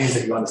important for me is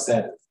that you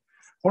understand it.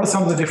 What are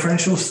some of the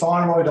differentials?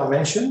 Thyroid I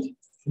mentioned.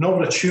 An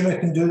orbital tumor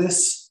can do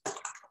this.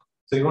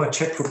 So you want to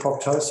check for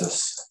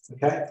proptosis,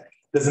 okay?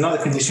 There's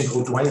another condition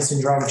called Duane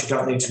syndrome, which you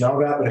don't need to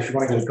know about, but if you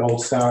want to get a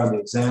gold star in the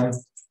exam,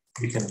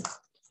 you can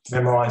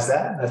memorize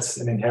that. That's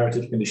an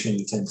inherited condition.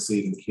 You tend to see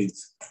it in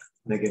kids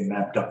when they get an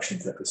abduction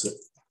deficit.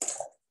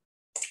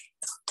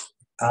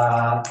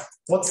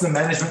 What's the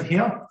management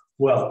here?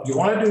 Well, you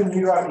want to do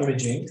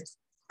neuroimaging.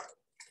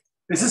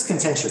 This is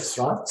contentious,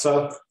 right?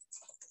 So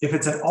if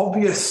it's an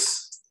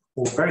obvious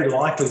or very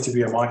likely to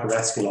be a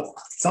microvascular,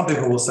 some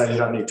people will say you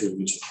don't need to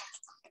image it.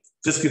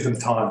 Just give them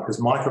time, because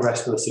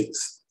microvascular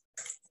six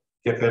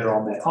get better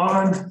on their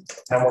own.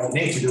 And what you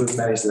need to do is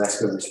manage the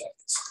vascular risk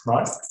factors,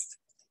 right?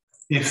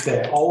 If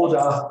they're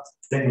older,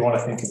 then you want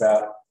to think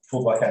about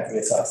full black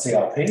anti-SR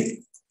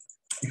CRP.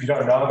 If you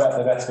don't know about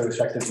the vascular risk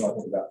factors, you want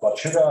to think about blood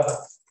sugar,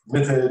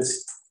 lipids,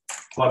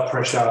 blood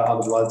pressure,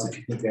 other bloods if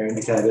you think they're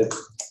indicated.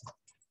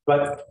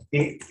 But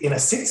in a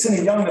six and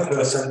a younger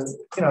person,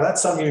 you know,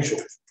 that's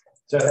unusual.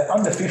 So if they're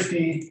under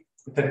 50,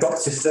 if they've got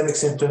systemic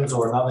symptoms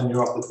or another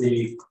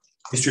neuropathy,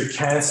 history of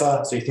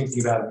cancer, so you're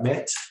thinking about a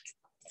MET,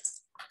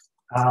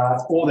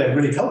 or they're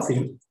really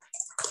healthy,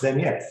 then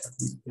yeah,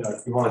 you know,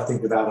 you want to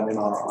think about an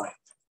MRI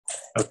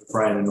of the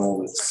brain and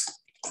orbits.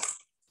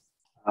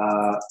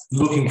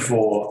 Looking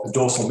for a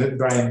dorsal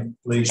midbrain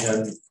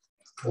lesion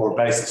or a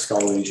base of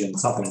skull lesion,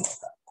 something like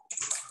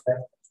that.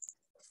 Okay?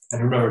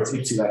 And remember, it's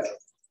ipsilateral,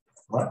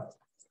 right?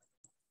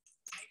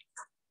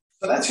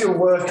 So that's your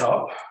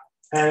workup,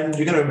 and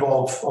you're going to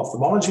involve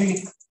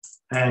ophthalmology,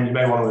 and you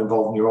may want to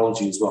involve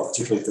neurology as well,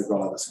 particularly if they've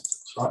got other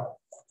symptoms, right?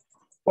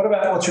 What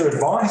about what's your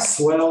advice?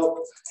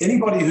 Well,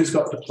 anybody who's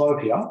got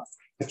diplopia,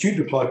 acute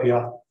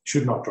diplopia,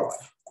 should not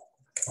drive,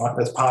 right?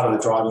 That's part of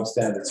the driving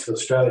standards for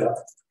Australia.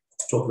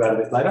 I'll talk about it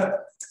a bit later.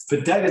 For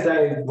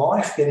day-to-day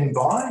life, getting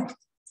by,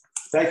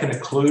 they can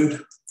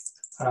occlude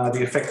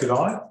the affected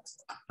eye,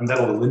 and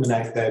that'll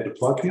eliminate their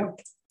diplopia.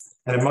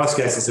 And in most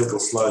cases, it will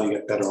slowly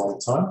get better on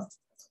its own.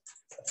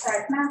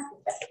 Sorry, can I ask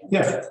a question?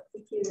 Yeah.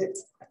 If you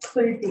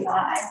occlude the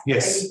eye,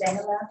 yes. are you then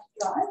allowed to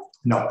drive?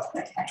 No.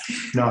 Okay.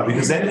 No,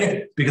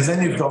 because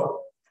then you've got,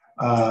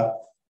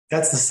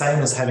 that's the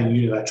same as having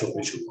unilateral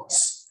visual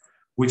loss,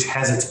 which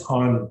has its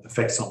own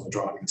effects on the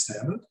driving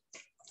standard.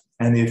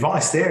 And the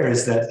advice there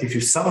is that if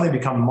you suddenly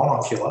become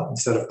monocular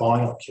instead of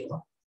binocular,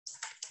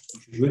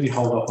 you should really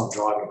hold off on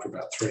driving for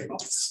about 3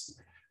 months,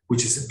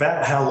 which is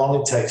about how long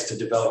it takes to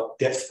develop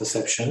depth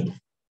perception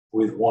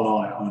with one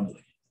eye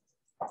only.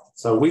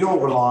 So we all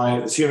rely,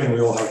 assuming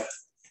we all have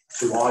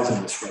 2 eyes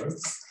in this room,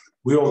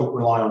 we all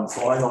rely on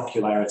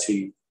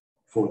binocularity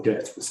for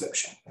depth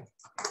perception.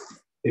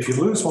 If you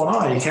lose one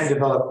eye, you can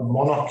develop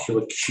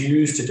monocular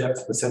cues to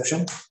depth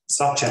perception,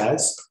 such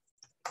as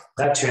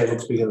that chair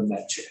looks bigger than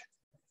that chair,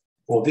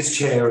 or this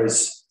chair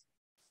is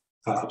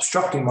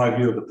obstructing my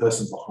view of the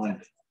person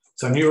behind it.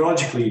 So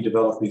neurologically, you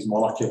develop these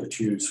monocular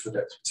cues for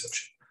depth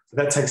perception.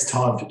 But that takes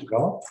time to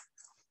develop,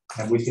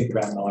 and we think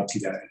about 90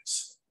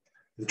 days.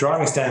 The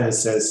driving standard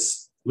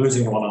says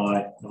losing one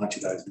eye 90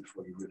 days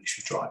before you really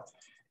should drive.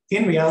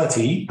 In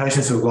reality,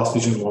 patients who have lost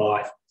vision in one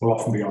eye will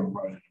often be on the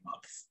road in a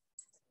month.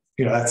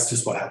 You know, that's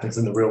just what happens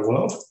in the real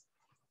world.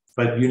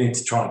 But you need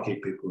to try and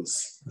keep people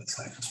as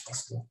safe as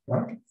possible,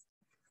 right?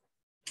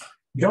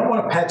 You don't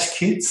want to patch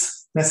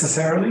kids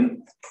necessarily,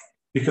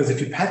 because if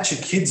you patch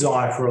your kid's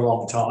eye for a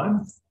long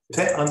time, if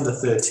they're under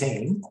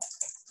 13,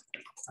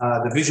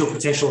 the visual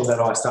potential of that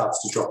eye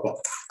starts to drop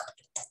off,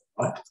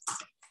 right?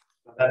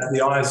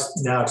 The eye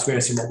is now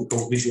experiencing what we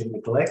call visual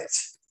neglect,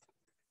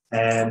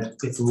 and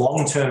its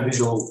long-term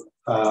visual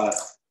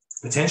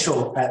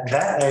potential at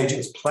that age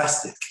is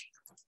plastic,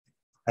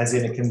 as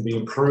in it can be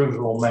improved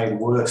or made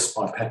worse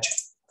by patching,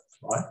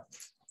 right?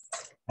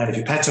 And if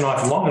you patch an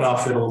eye for long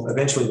enough, it'll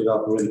eventually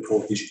develop a really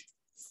poor vision.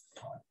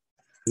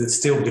 But it's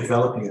still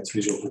developing its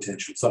visual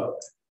potential. So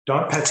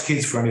don't patch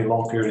kids for any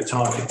long period of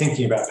time. If you're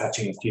thinking about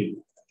patching a kid,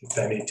 if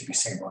they need to be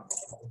seen by an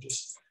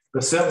ophthalmologist.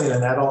 But certainly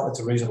an adult, it's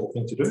a reasonable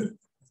thing to do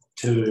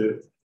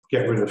to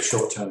get rid of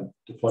short-term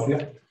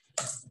diplopia.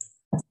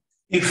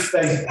 If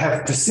they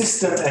have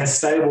persistent and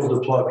stable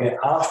diplopia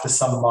after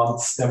some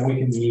months, then we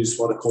can use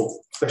what are called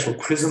special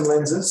prism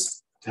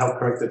lenses to help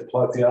correct the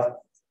diplopia.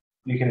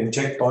 You can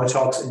inject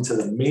Botox into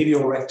the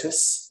medial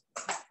rectus,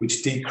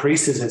 which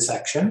decreases its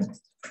action,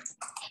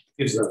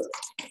 gives the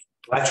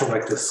lateral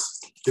rectus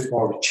a bit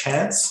more of a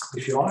chance,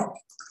 if you like,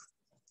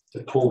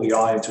 to pull the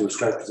eye into a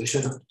straight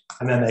position.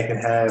 And then they can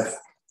have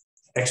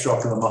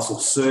extraocular muscle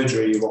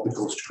surgery, what we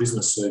call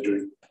trismus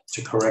surgery,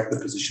 to correct the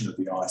position of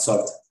the eye.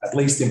 So at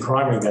least in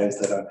primary gaze,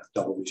 they don't have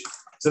double vision.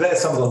 So there's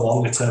some of the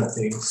longer term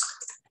things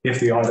if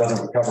the eye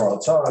doesn't recover on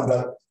its own,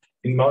 but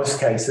in most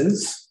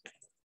cases,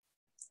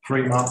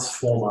 3 months,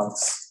 4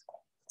 months,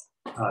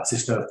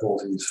 cyst nerve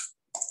palsies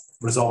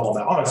resolve on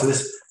that. Oh, so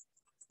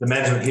the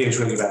management here is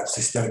really about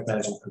systemic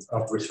management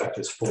of risk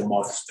factors for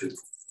most people,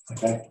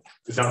 okay?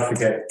 But don't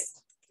forget,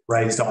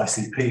 raised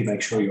ICP,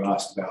 make sure you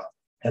ask about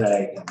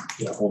headache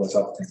and all those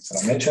other things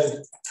that I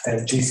mentioned,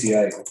 and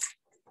GCA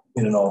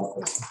in an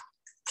older person.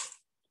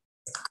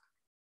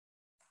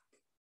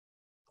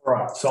 All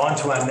right, so on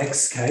to our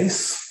next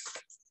case.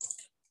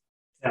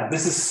 Now,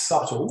 this is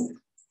subtle,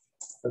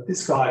 but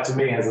this guy to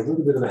me has a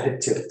little bit of a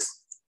head tilt.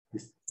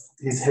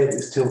 His head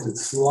is tilted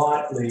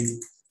slightly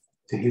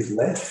to his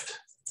left,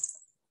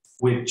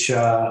 which is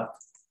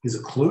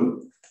a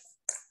clue.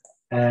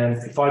 And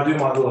if I do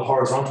my little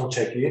horizontal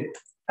check here,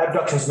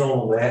 abduction's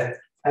normal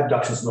there,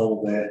 abduction's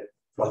normal there,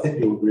 but I think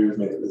you'll agree with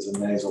me that there's a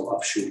nasal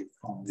upshoot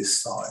on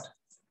this side.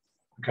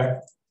 Okay,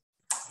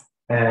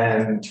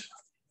 and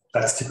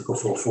that's typical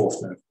for a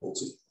fourth nerve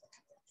palsy.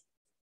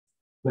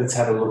 Let's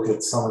have a look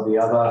at some of the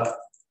other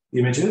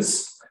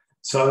images.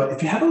 So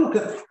if you have a look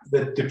at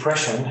the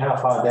depression, how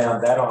far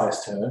down that eye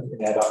is turned in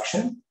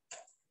adduction,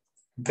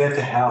 compared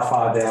to how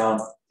far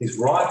down his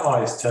right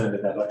eye is turned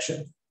in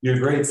adduction, you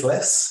agree it's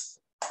less.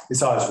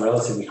 This eye is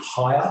relatively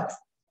higher,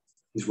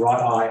 his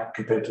right eye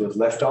compared to his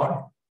left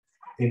eye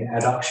in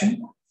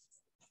adduction.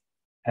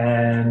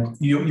 And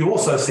you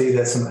also see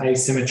there's some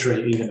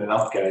asymmetry even in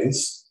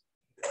upgaze.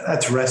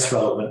 That's rest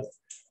relevant.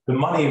 The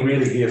money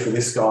really here for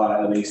this guy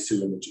are these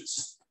two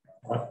images.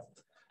 Right?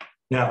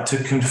 Now,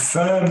 to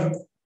confirm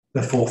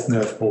the fourth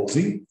nerve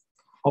palsy,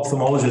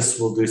 ophthalmologists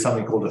will do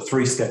something called a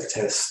three-step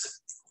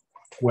test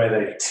where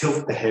they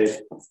tilt the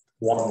head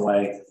one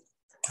way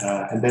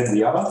and then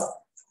the other.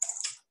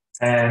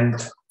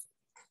 And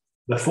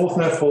the fourth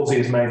nerve palsy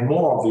is made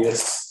more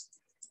obvious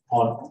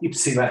on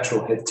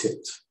ipsilateral head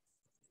tilt.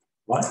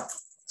 Right?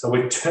 So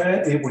we're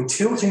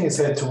tilting his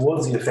head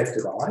towards the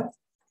affected eye.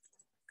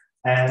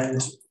 And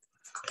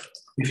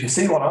if you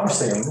see what I'm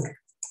seeing,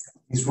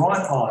 his right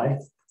eye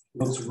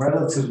looks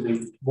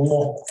relatively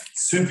more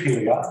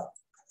superior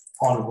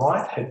on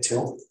right head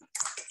tilt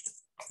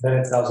than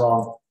it does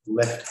on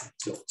left head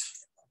tilt.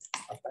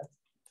 Okay?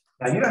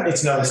 Now, you don't need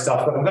to know this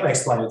stuff, but I'm going to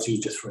explain it to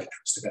you just for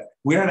interest. Okay?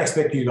 We don't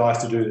expect you guys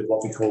to do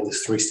what we call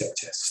this three-step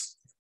test.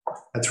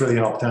 That's really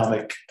an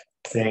ophthalmic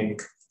thing.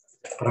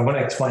 But I'm going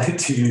to explain it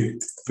to you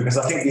because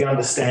I think the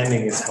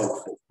understanding is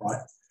helpful,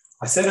 right?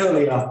 I said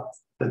earlier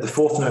that the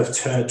fourth nerve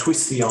turner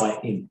twists the eye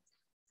in,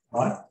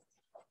 right?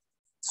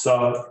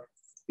 So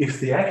if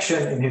the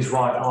action in his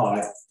right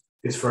eye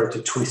is for it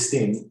to twist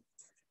in,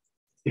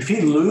 if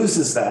he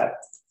loses that,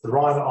 the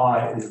right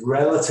eye is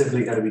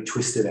relatively going to be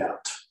twisted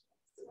out,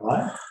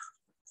 right?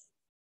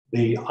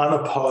 The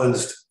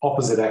unopposed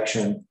opposite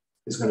action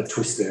is going to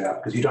twist it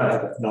out because you don't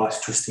have a nice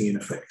twisting in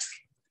effect.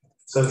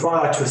 So his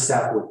right eye twists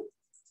outward.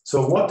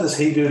 So what does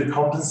he do to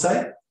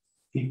compensate?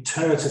 He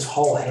turns his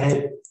whole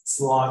head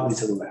slightly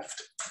to the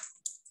left.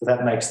 So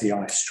that makes the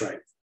eye straight.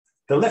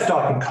 The left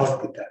eye can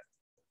cope with that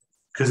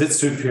because its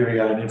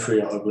superior and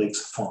inferior obliques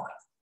are fine.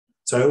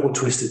 So it will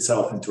twist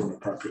itself into an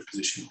appropriate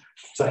position.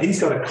 So he's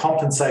got a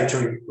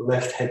compensatory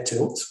left head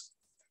tilt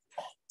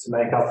to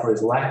make up for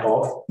his lack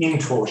of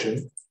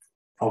intorsion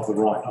of the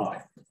right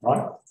eye,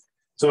 right?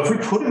 So if we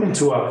put him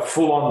into a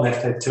full-on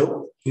left head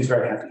tilt, he's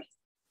very happy.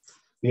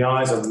 The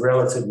eyes are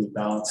relatively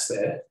balanced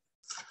there.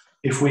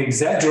 If we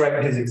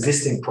exaggerate his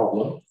existing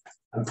problem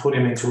and put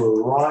him into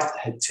a right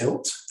head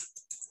tilt,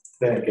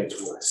 then it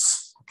gets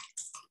worse.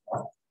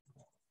 Right?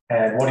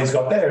 And what he's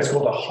got there is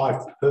called a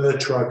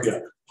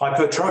hypertropia.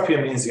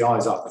 Hypertropia means the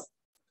eye's up.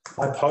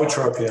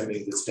 Hypotropia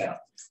means it's down.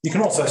 You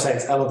can also say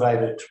it's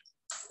elevated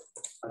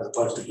as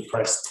opposed to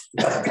depressed.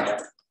 It doesn't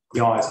matter.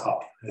 The eye's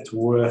up, and it's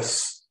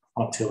worse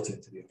on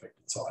tilting to the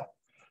affected side.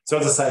 So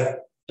as I say,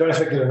 don't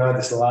expect you to know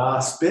this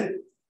last bit,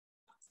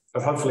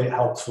 but hopefully it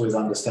helps with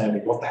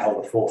understanding what the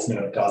hell the fourth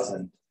nerve does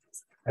and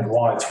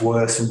why it's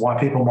worse and why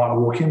people might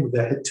walk in with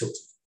their head tilted,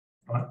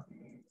 right?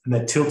 And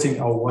they're tilting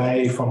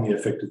away from the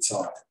affected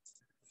side.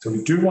 So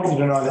we do want you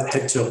to know that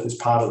head tilt is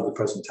part of the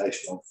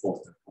presentation of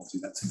fourth nerve palsy.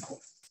 That's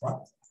important, right?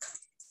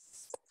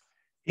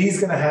 He's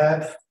going to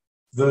have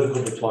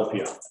vertical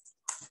diplopia.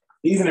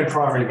 Even in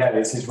primary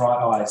gaze, his right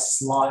eye is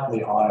slightly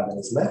higher than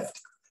his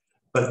left,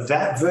 but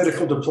that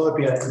vertical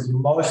diplopia is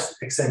most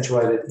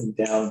accentuated in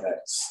down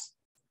gaze,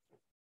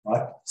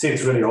 right? See,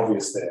 it's really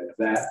obvious there,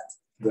 that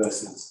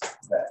versus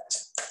that.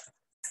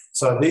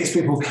 So these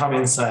people come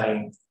in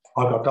saying,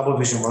 I've got double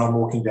vision when I'm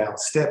walking down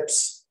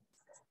steps.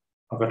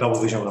 I've got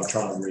double vision when I'm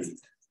trying to read,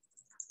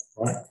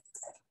 right?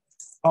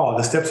 Oh,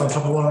 the steps on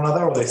top of one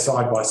another, or they're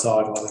side by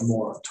side, or they're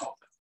more on top?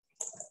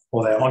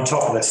 Or they're on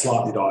top, or they're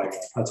slightly diagonal.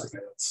 That's okay,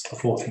 that's a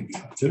fourth thing you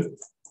have to do.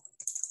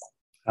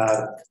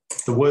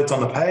 The words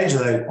on the page,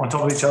 are they on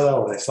top of each other,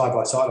 or are they side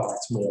by side, or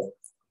it's more?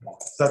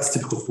 So that's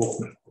typical fourth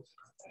nerve.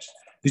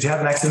 Did you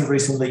have an accident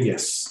recently?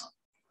 Yes.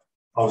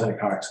 I was in a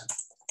car accident.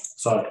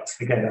 So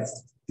again,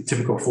 that's the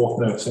typical fourth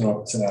nerve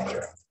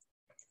scenario.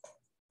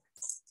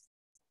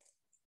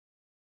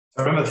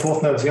 So remember, the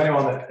fourth nerve is the only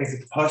one that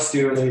exits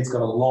posteriorly. It's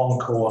got a long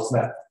course,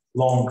 and that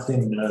long,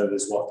 thin nerve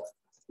is what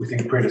we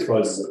think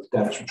predisposes it to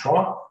damage from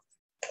trauma.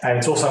 And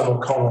it's also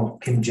more common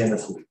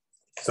congenitally.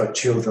 So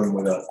children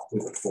with a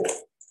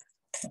fourth.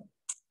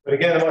 But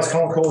again, the most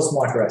common cause is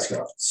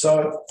microvascular.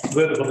 So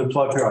vertical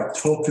diplopia I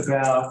talked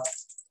about,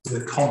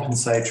 the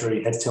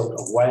compensatory head tilt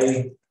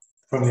away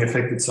from the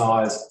affected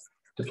size,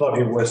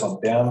 diplopia worse on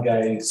down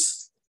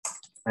gaze,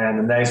 and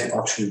the nasal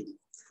offshoot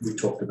we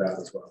talked about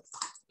as well.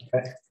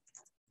 Okay.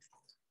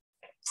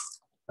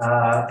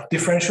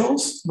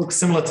 Differentials look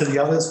similar to the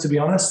others, to be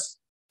honest.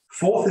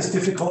 Fourth is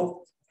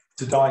difficult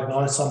to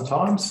diagnose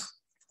sometimes,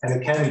 and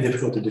it can be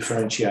difficult to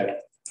differentiate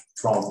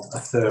from a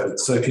third.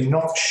 So if you're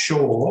not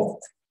sure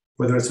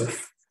whether it's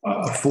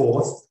a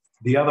fourth,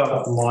 the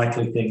other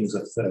likely thing is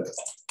a third,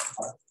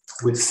 right?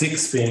 With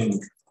six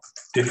being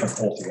different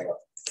altogether.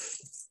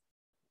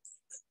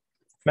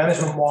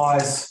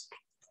 Management-wise,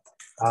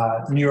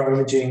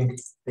 neuroimaging,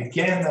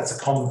 again, that's a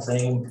common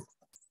theme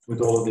with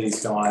all of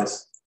these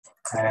guys.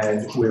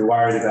 And we're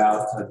worried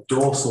about a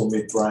dorsal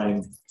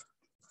midbrain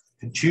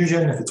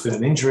contusion, if it's been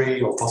an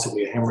injury or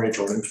possibly a hemorrhage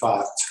or an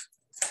infarct.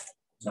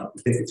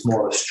 We think it's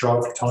more of a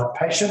stroke type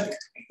patient.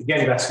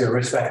 Again, vascular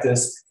risk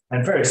factors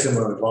and very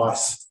similar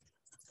advice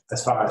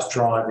as far as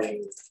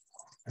driving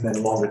and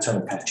then longer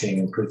term patching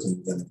and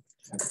prisms and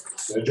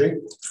surgery.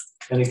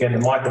 And again, the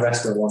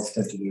microvascular ones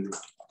tend to do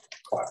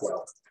quite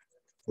well,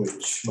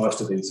 which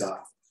most of these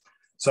are.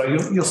 So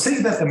you'll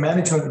see that the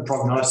management and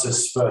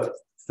prognosis for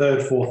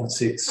third, fourth, and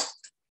sixth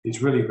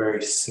is really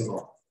very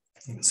similar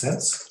in a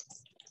sense.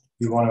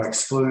 You want to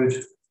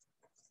exclude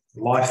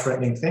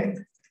life-threatening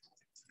thing.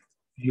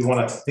 You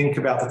want to think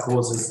about the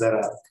causes that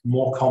are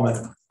more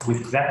common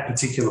with that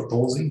particular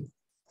palsy,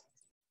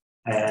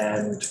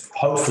 and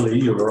hopefully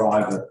you'll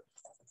arrive at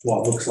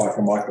what looks like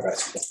a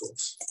microvascular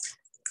cause.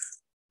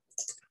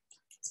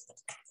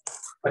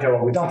 Okay,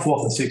 well, we've done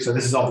fourth and sixth, so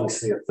this is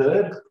obviously a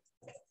third.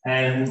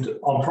 And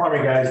on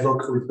primary gaze,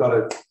 look, we've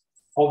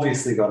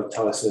obviously got a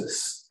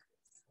ptosis.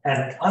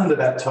 And under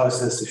that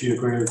ptosis, if you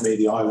agree with me,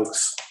 the eye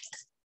looks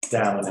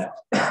down and out.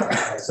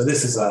 Okay, so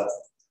this is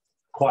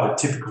quite a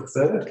typical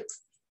third.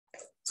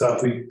 So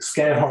if we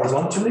scan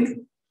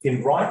horizontally,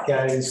 in right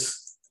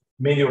gaze,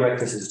 medial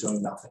rectus is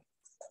doing nothing.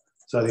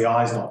 So the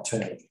eye's not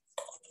turning.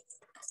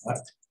 Right?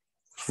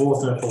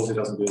 Fourth nerve palsy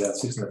doesn't do that.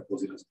 Sixth nerve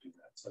palsy doesn't do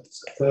that. So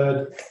it's a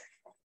third.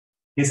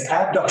 His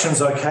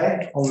abduction's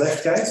okay on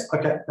left gaze.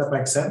 Okay, that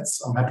makes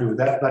sense. I'm happy with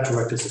that. Lateral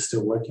rectus is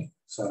still working.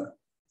 So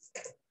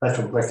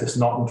lateral rectus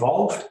not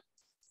involved.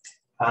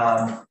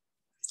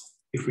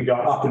 If we go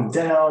up and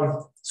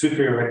down,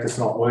 superior rectus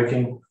not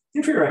working.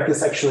 Inferior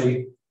rectus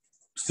actually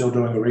still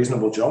doing a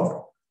reasonable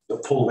job,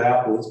 but pulled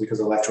outwards because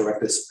of lateral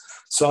rectus.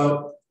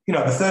 So, the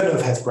third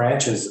nerve has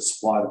branches that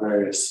supply the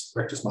various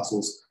rectus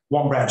muscles.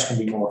 One branch can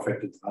be more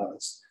affected than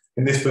others.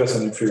 In this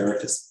person, inferior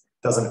rectus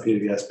doesn't appear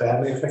to be as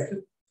badly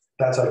affected.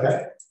 That's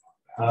okay.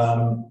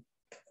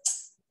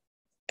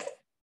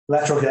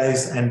 Lateral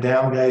gaze and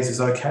down gaze is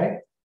okay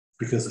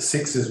because the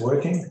 6 is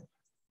working,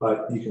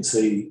 but you can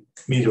see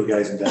medial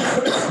gaze and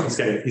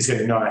down. He's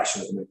getting no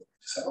action at the movement.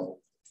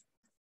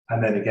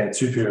 And then again,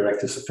 superior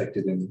rectus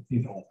affected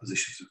in all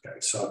positions of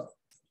gaze. So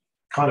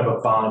kind of a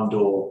barn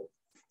door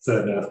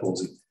third nerve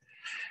palsy.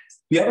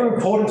 The other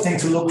important thing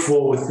to look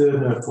for with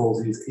third nerve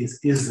palsy is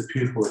the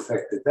pupil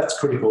affected? That's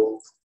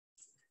critical.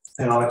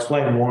 And I'll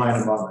explain why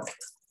in a moment.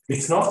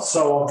 It's not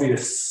so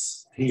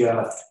obvious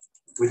here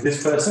with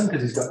this person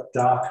because he's got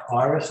dark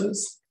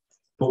irises.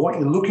 But what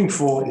you're looking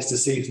for is to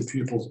see if the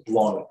pupil's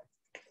blown.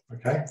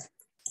 Okay?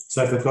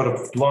 So if they've got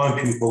a blown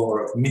pupil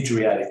or a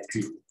mydriatic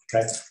pupil.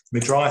 Okay?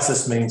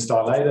 Mydriasis means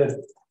dilated,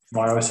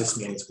 miosis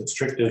means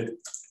constricted.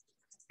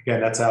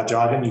 Again, that's our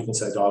jargon. You can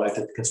say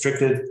dilated,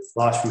 constricted,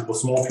 large pupil,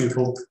 small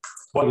pupil.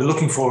 What you're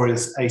looking for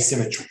is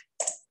asymmetry,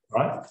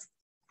 right?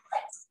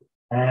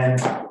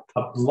 And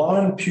a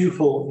blown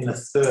pupil in a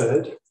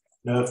third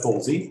nerve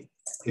palsy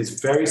is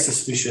very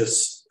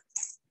suspicious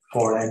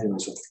for an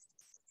aneurysm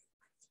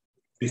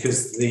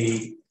because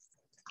the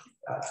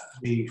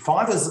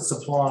fibers that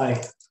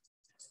supply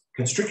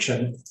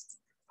constriction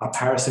are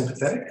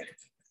parasympathetic,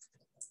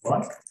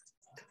 right?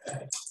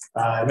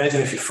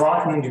 Imagine if you're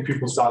frightened, your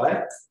pupils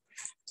dilate.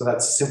 So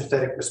that's a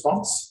sympathetic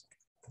response.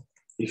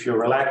 If you're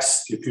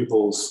relaxed, your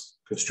pupils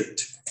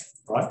constrict,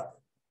 right?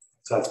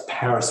 So that's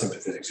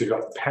parasympathetic. So you've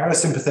got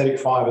parasympathetic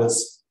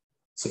fibers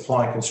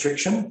supplying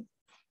constriction.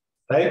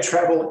 They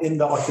travel in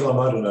the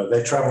oculomotor nerve.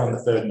 They travel in the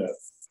third nerve,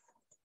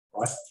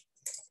 right?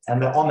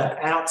 And they're on the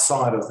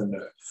outside of the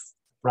nerve.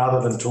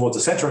 Rather than towards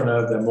the central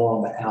nerve, they're more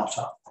on the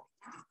outer.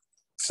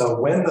 So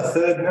when the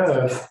third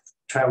nerve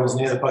travels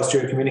near the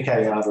posterior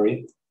communicating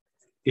artery,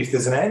 if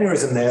there's an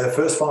aneurysm there, the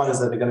first fibers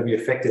that are going to be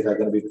affected are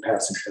going to be the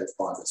parasympathetic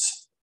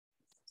fibers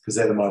because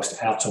they're the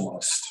most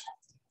outermost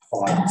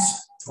fibers,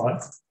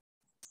 right?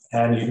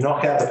 And you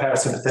knock out the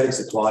parasympathetic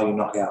supply, you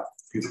knock out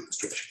pupil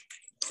constriction.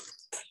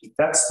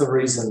 That's the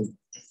reason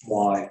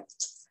why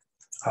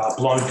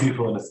blown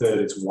pupil in a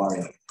third is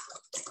worrying.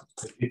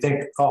 If you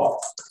think, oh,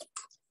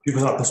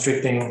 pupil's not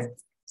constricting,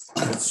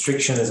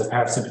 constriction is a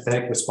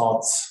parasympathetic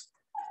response,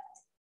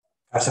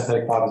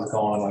 parasympathetic fibers are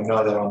gone, I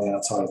know they're on the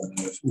outside of the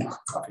nerve. Ooh,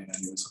 could be an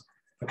aneurysm.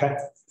 Okay?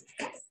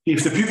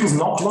 If the pupil's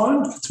not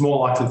blown, it's more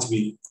likely to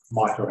be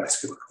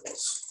microvascular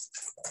cause,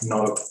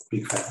 no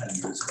big fat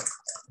aneurysm.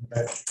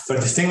 Okay? So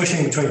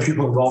distinguishing between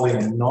pupil involving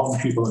and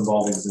non-pupil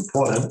involving is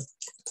important.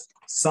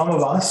 Some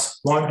of us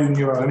won't do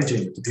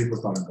neuroimaging if the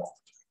pupil's not involved.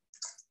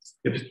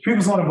 If the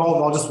pupil's not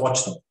involved, I'll just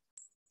watch them.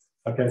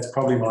 Okay, it's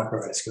probably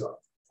microvascular.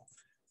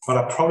 But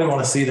I probably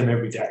want to see them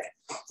every day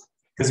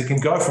because it can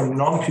go from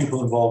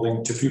non-pupil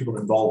involving to pupil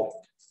involving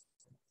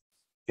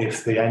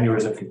if the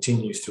aneurysm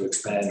continues to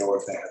expand or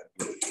if they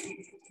have.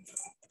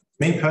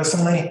 Me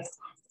personally,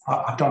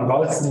 I've done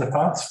both in the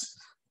past.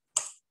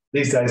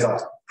 These days I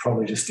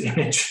probably just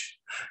image,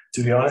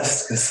 to be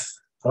honest, because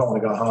I don't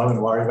want to go home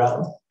and worry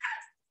about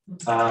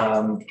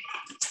them.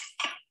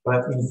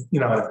 But, you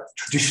know,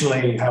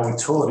 traditionally how we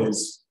taught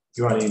is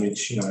you only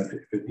image, you know,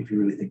 if you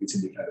really think it's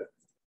indicated.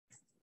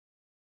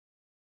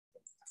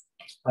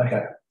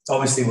 Okay,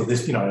 obviously with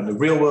this, you know, in the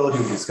real world,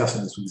 you'll be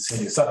discussing this with the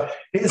seniors. So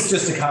here's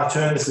just a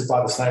cartoon. This is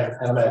by the same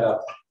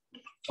animator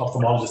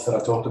ophthalmologist that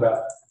I talked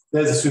about.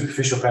 There's a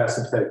superficial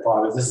parasympathetic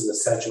fiber. This is a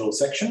sagittal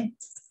section.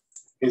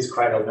 Here's a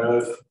cranial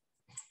nerve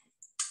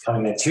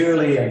coming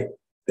anteriorly, and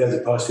there's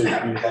a posterior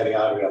communicating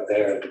artery up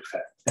there, and a big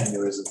fat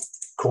aneurysm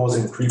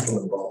causing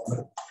pupil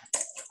involvement.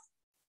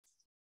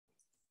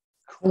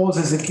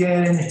 Causes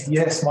again,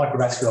 yes,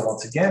 microvascular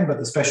once again, but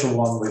the special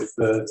one with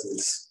birds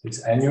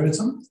is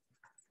aneurysm.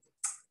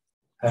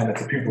 And if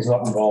the pupil's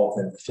not involved,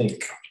 then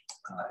think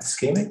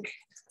ischemic.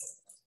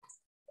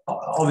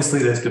 Obviously,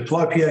 there's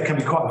diplopia. It can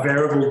be quite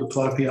variable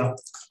diplopia,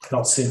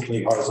 not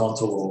simply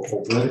horizontal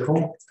or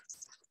vertical.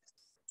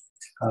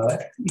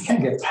 You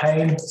can get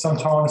pain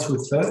sometimes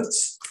with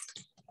thirds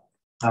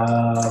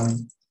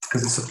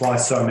because it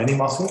supplies so many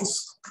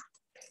muscles.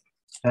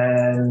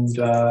 And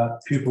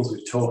pupils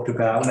we've talked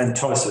about, and then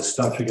ptosis,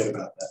 don't forget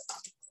about that.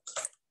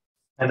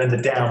 And then the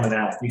down and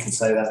out, you can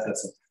say that,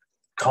 that's a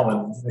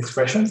common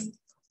expression.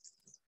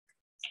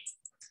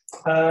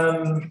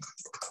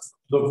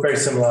 Look very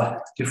similar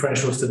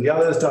differentials to the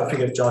others. Don't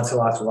forget giant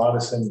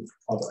arteritis in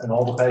an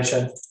older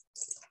patient.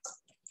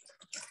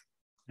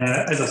 And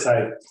as I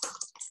say,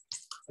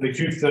 an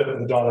acute third of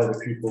the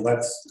dilated pupil,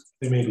 that's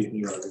immediate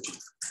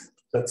neuroimaging.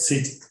 That's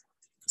CT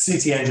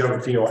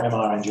angiography or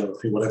MR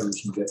angiography, whatever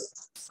you can get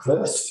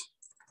first.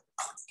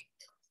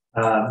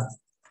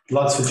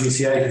 Bloods for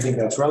GCA, if you think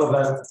that's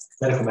relevant.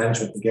 Medical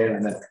management again,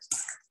 and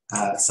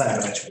then same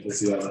management as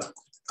the other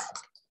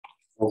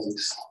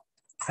palsies.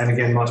 And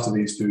again, most of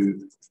these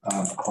do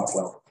quite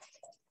well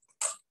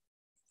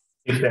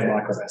if they're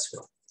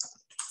microvascular.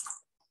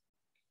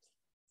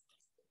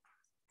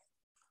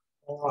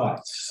 All right,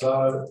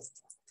 so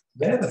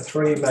they're the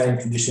three main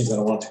conditions that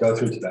I want to go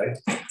through today.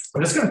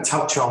 I'm just going to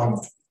touch on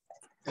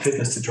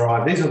fitness to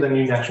drive. These are the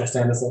new national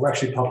standards that were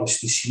actually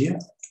published this year.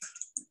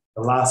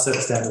 The last set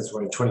of standards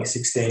were in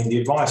 2016.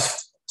 The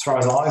advice, as far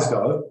as eyes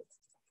go,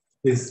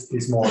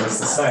 is more or less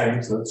the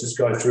same. So let's just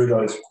go through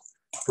those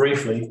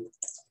briefly.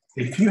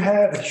 If you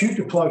have acute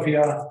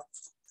diplopia,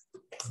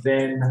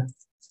 then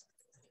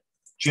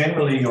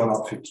generally you're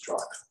not fit to drive.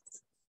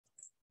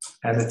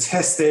 And the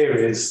test there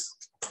is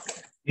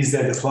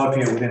there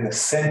diplopia within the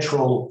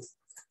central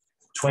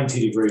 20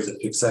 degrees of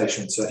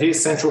fixation? So here's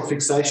central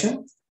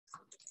fixation,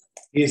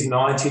 here's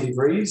 90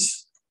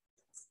 degrees,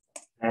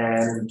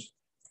 and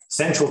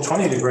central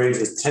 20 degrees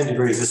is 10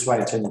 degrees this way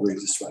and 10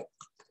 degrees this way.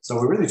 So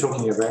we're really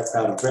talking about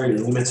a very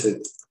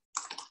limited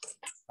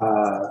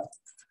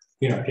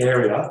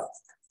area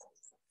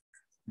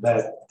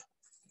that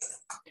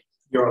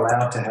you're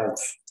allowed to have,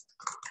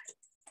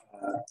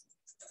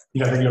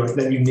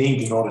 that you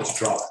need in order to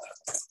drive.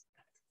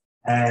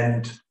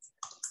 And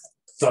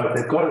so if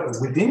they've got it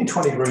within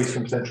 20 degrees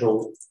from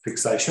central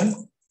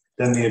fixation,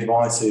 then the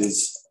advice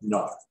is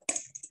no.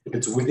 If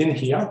it's within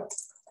here,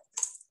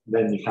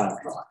 then you can't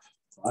drive,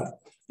 right?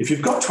 If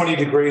you've got 20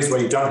 degrees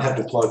where you don't have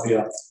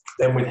diplopia,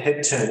 then with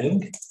head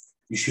turning,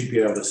 you should be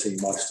able to see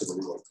most of the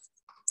world,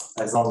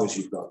 as long as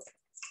you've got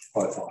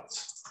both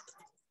eyes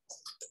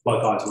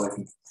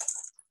working.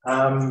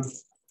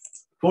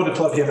 For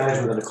diplopia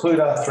managed with an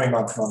occluder,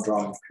 3-month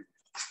non-driving period.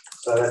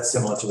 So that's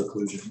similar to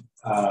occlusion.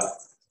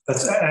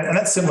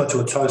 That's similar to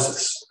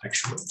ptosis,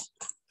 actually.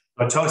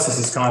 Ptosis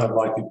is kind of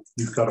like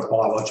you've got a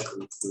biological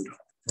occluder.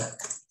 Yeah.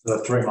 So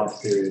the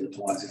 3-month period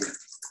applies again.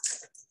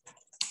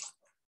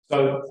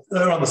 So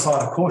they're on the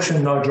side of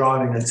caution, no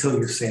driving until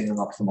you've seen an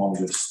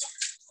ophthalmologist.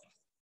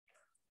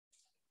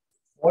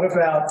 What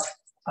about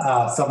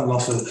sudden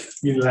loss of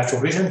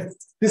unilateral vision?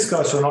 This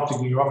goes for an optic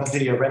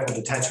neuropathy, a retinal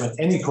detachment,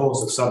 any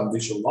cause of sudden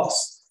visual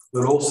loss,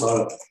 but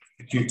also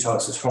acute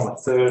ptosis from a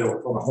third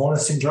or from a Horner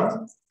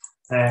syndrome.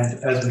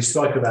 And as we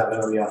spoke about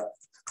earlier,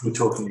 we're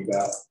talking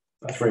about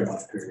a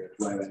 3-month period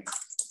where they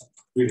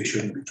really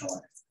shouldn't be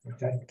driving.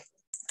 Okay.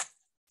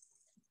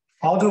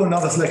 I'll do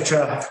another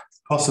lecture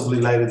possibly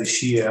later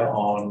this year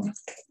on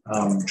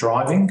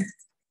driving.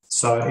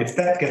 So if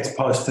that gets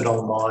posted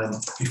online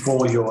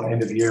before your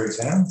end of year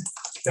exam,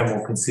 then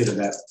we'll consider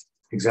that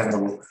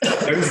examinable.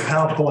 There is a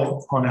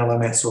PowerPoint on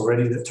LMS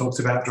already that talks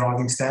about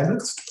driving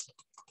standards,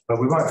 but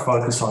we won't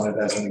focus on it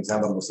as an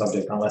examinable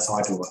subject unless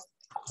I do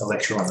a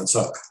lecture on it.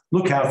 So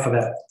look out for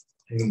that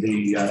in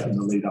the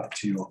lead up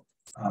to your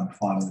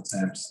final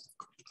exams.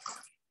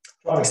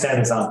 Driving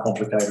standards aren't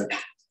complicated.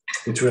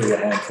 It's really a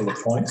handful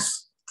of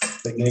points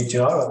that you need to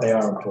know, but they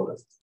are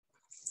important.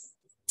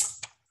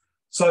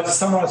 So to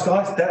summarise,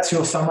 guys, that's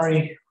your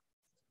summary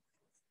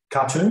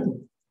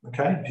cartoon.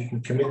 Okay, if you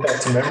can commit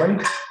that to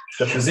memory,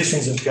 the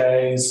positions of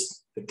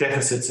gaze, the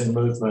deficits in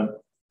movement,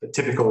 the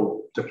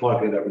typical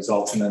diplopia that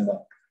results, and then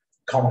the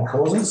common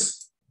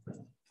causes.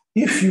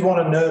 If you want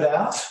to nerd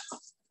out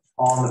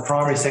on the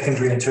primary,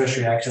 secondary, and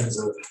tertiary actions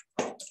of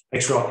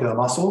extraocular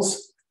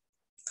muscles,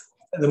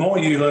 the more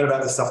you learn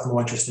about this stuff, the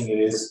more interesting it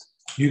is.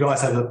 You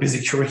guys have a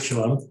busy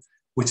curriculum,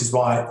 which is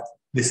why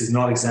this is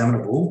not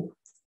examinable.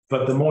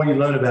 But the more you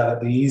learn about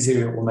it, the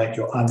easier it will make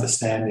your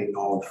understanding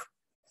of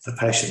the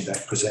patient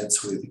that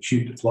presents with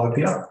acute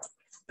diplopia,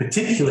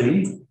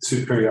 particularly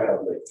superior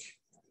oblique,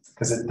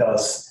 because it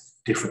does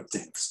different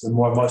things. The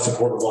most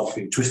important ones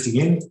being twisting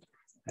in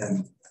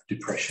and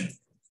depression.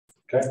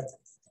 Okay?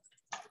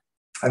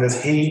 And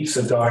there's heaps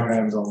of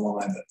diagrams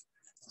online that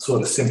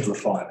sort of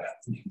simplify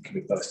that. You can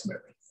commit those to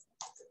memory.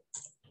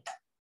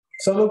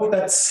 So look,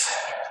 that's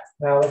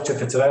our lecture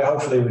for today.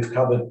 Hopefully we've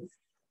covered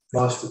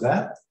most of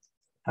that.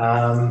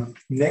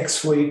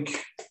 Next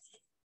week,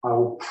 I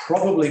will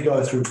probably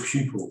go through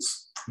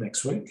pupils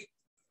next week.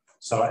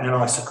 So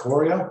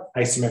anisocoria,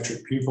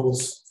 asymmetric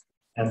pupils,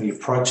 and the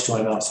approach to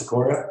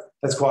anisocoria.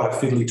 That's quite a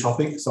fiddly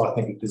topic, so I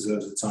think it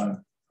deserves its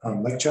own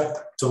lecture.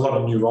 It's a lot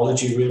of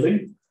neurology,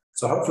 really.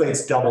 So hopefully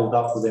it's doubled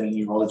up with any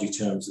neurology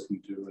terms that we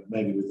do, and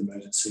maybe with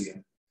emergency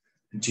and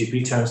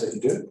GP terms that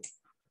you do.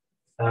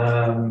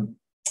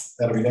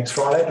 That'll be next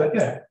Friday. But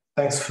yeah,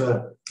 thanks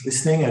for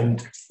listening,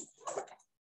 and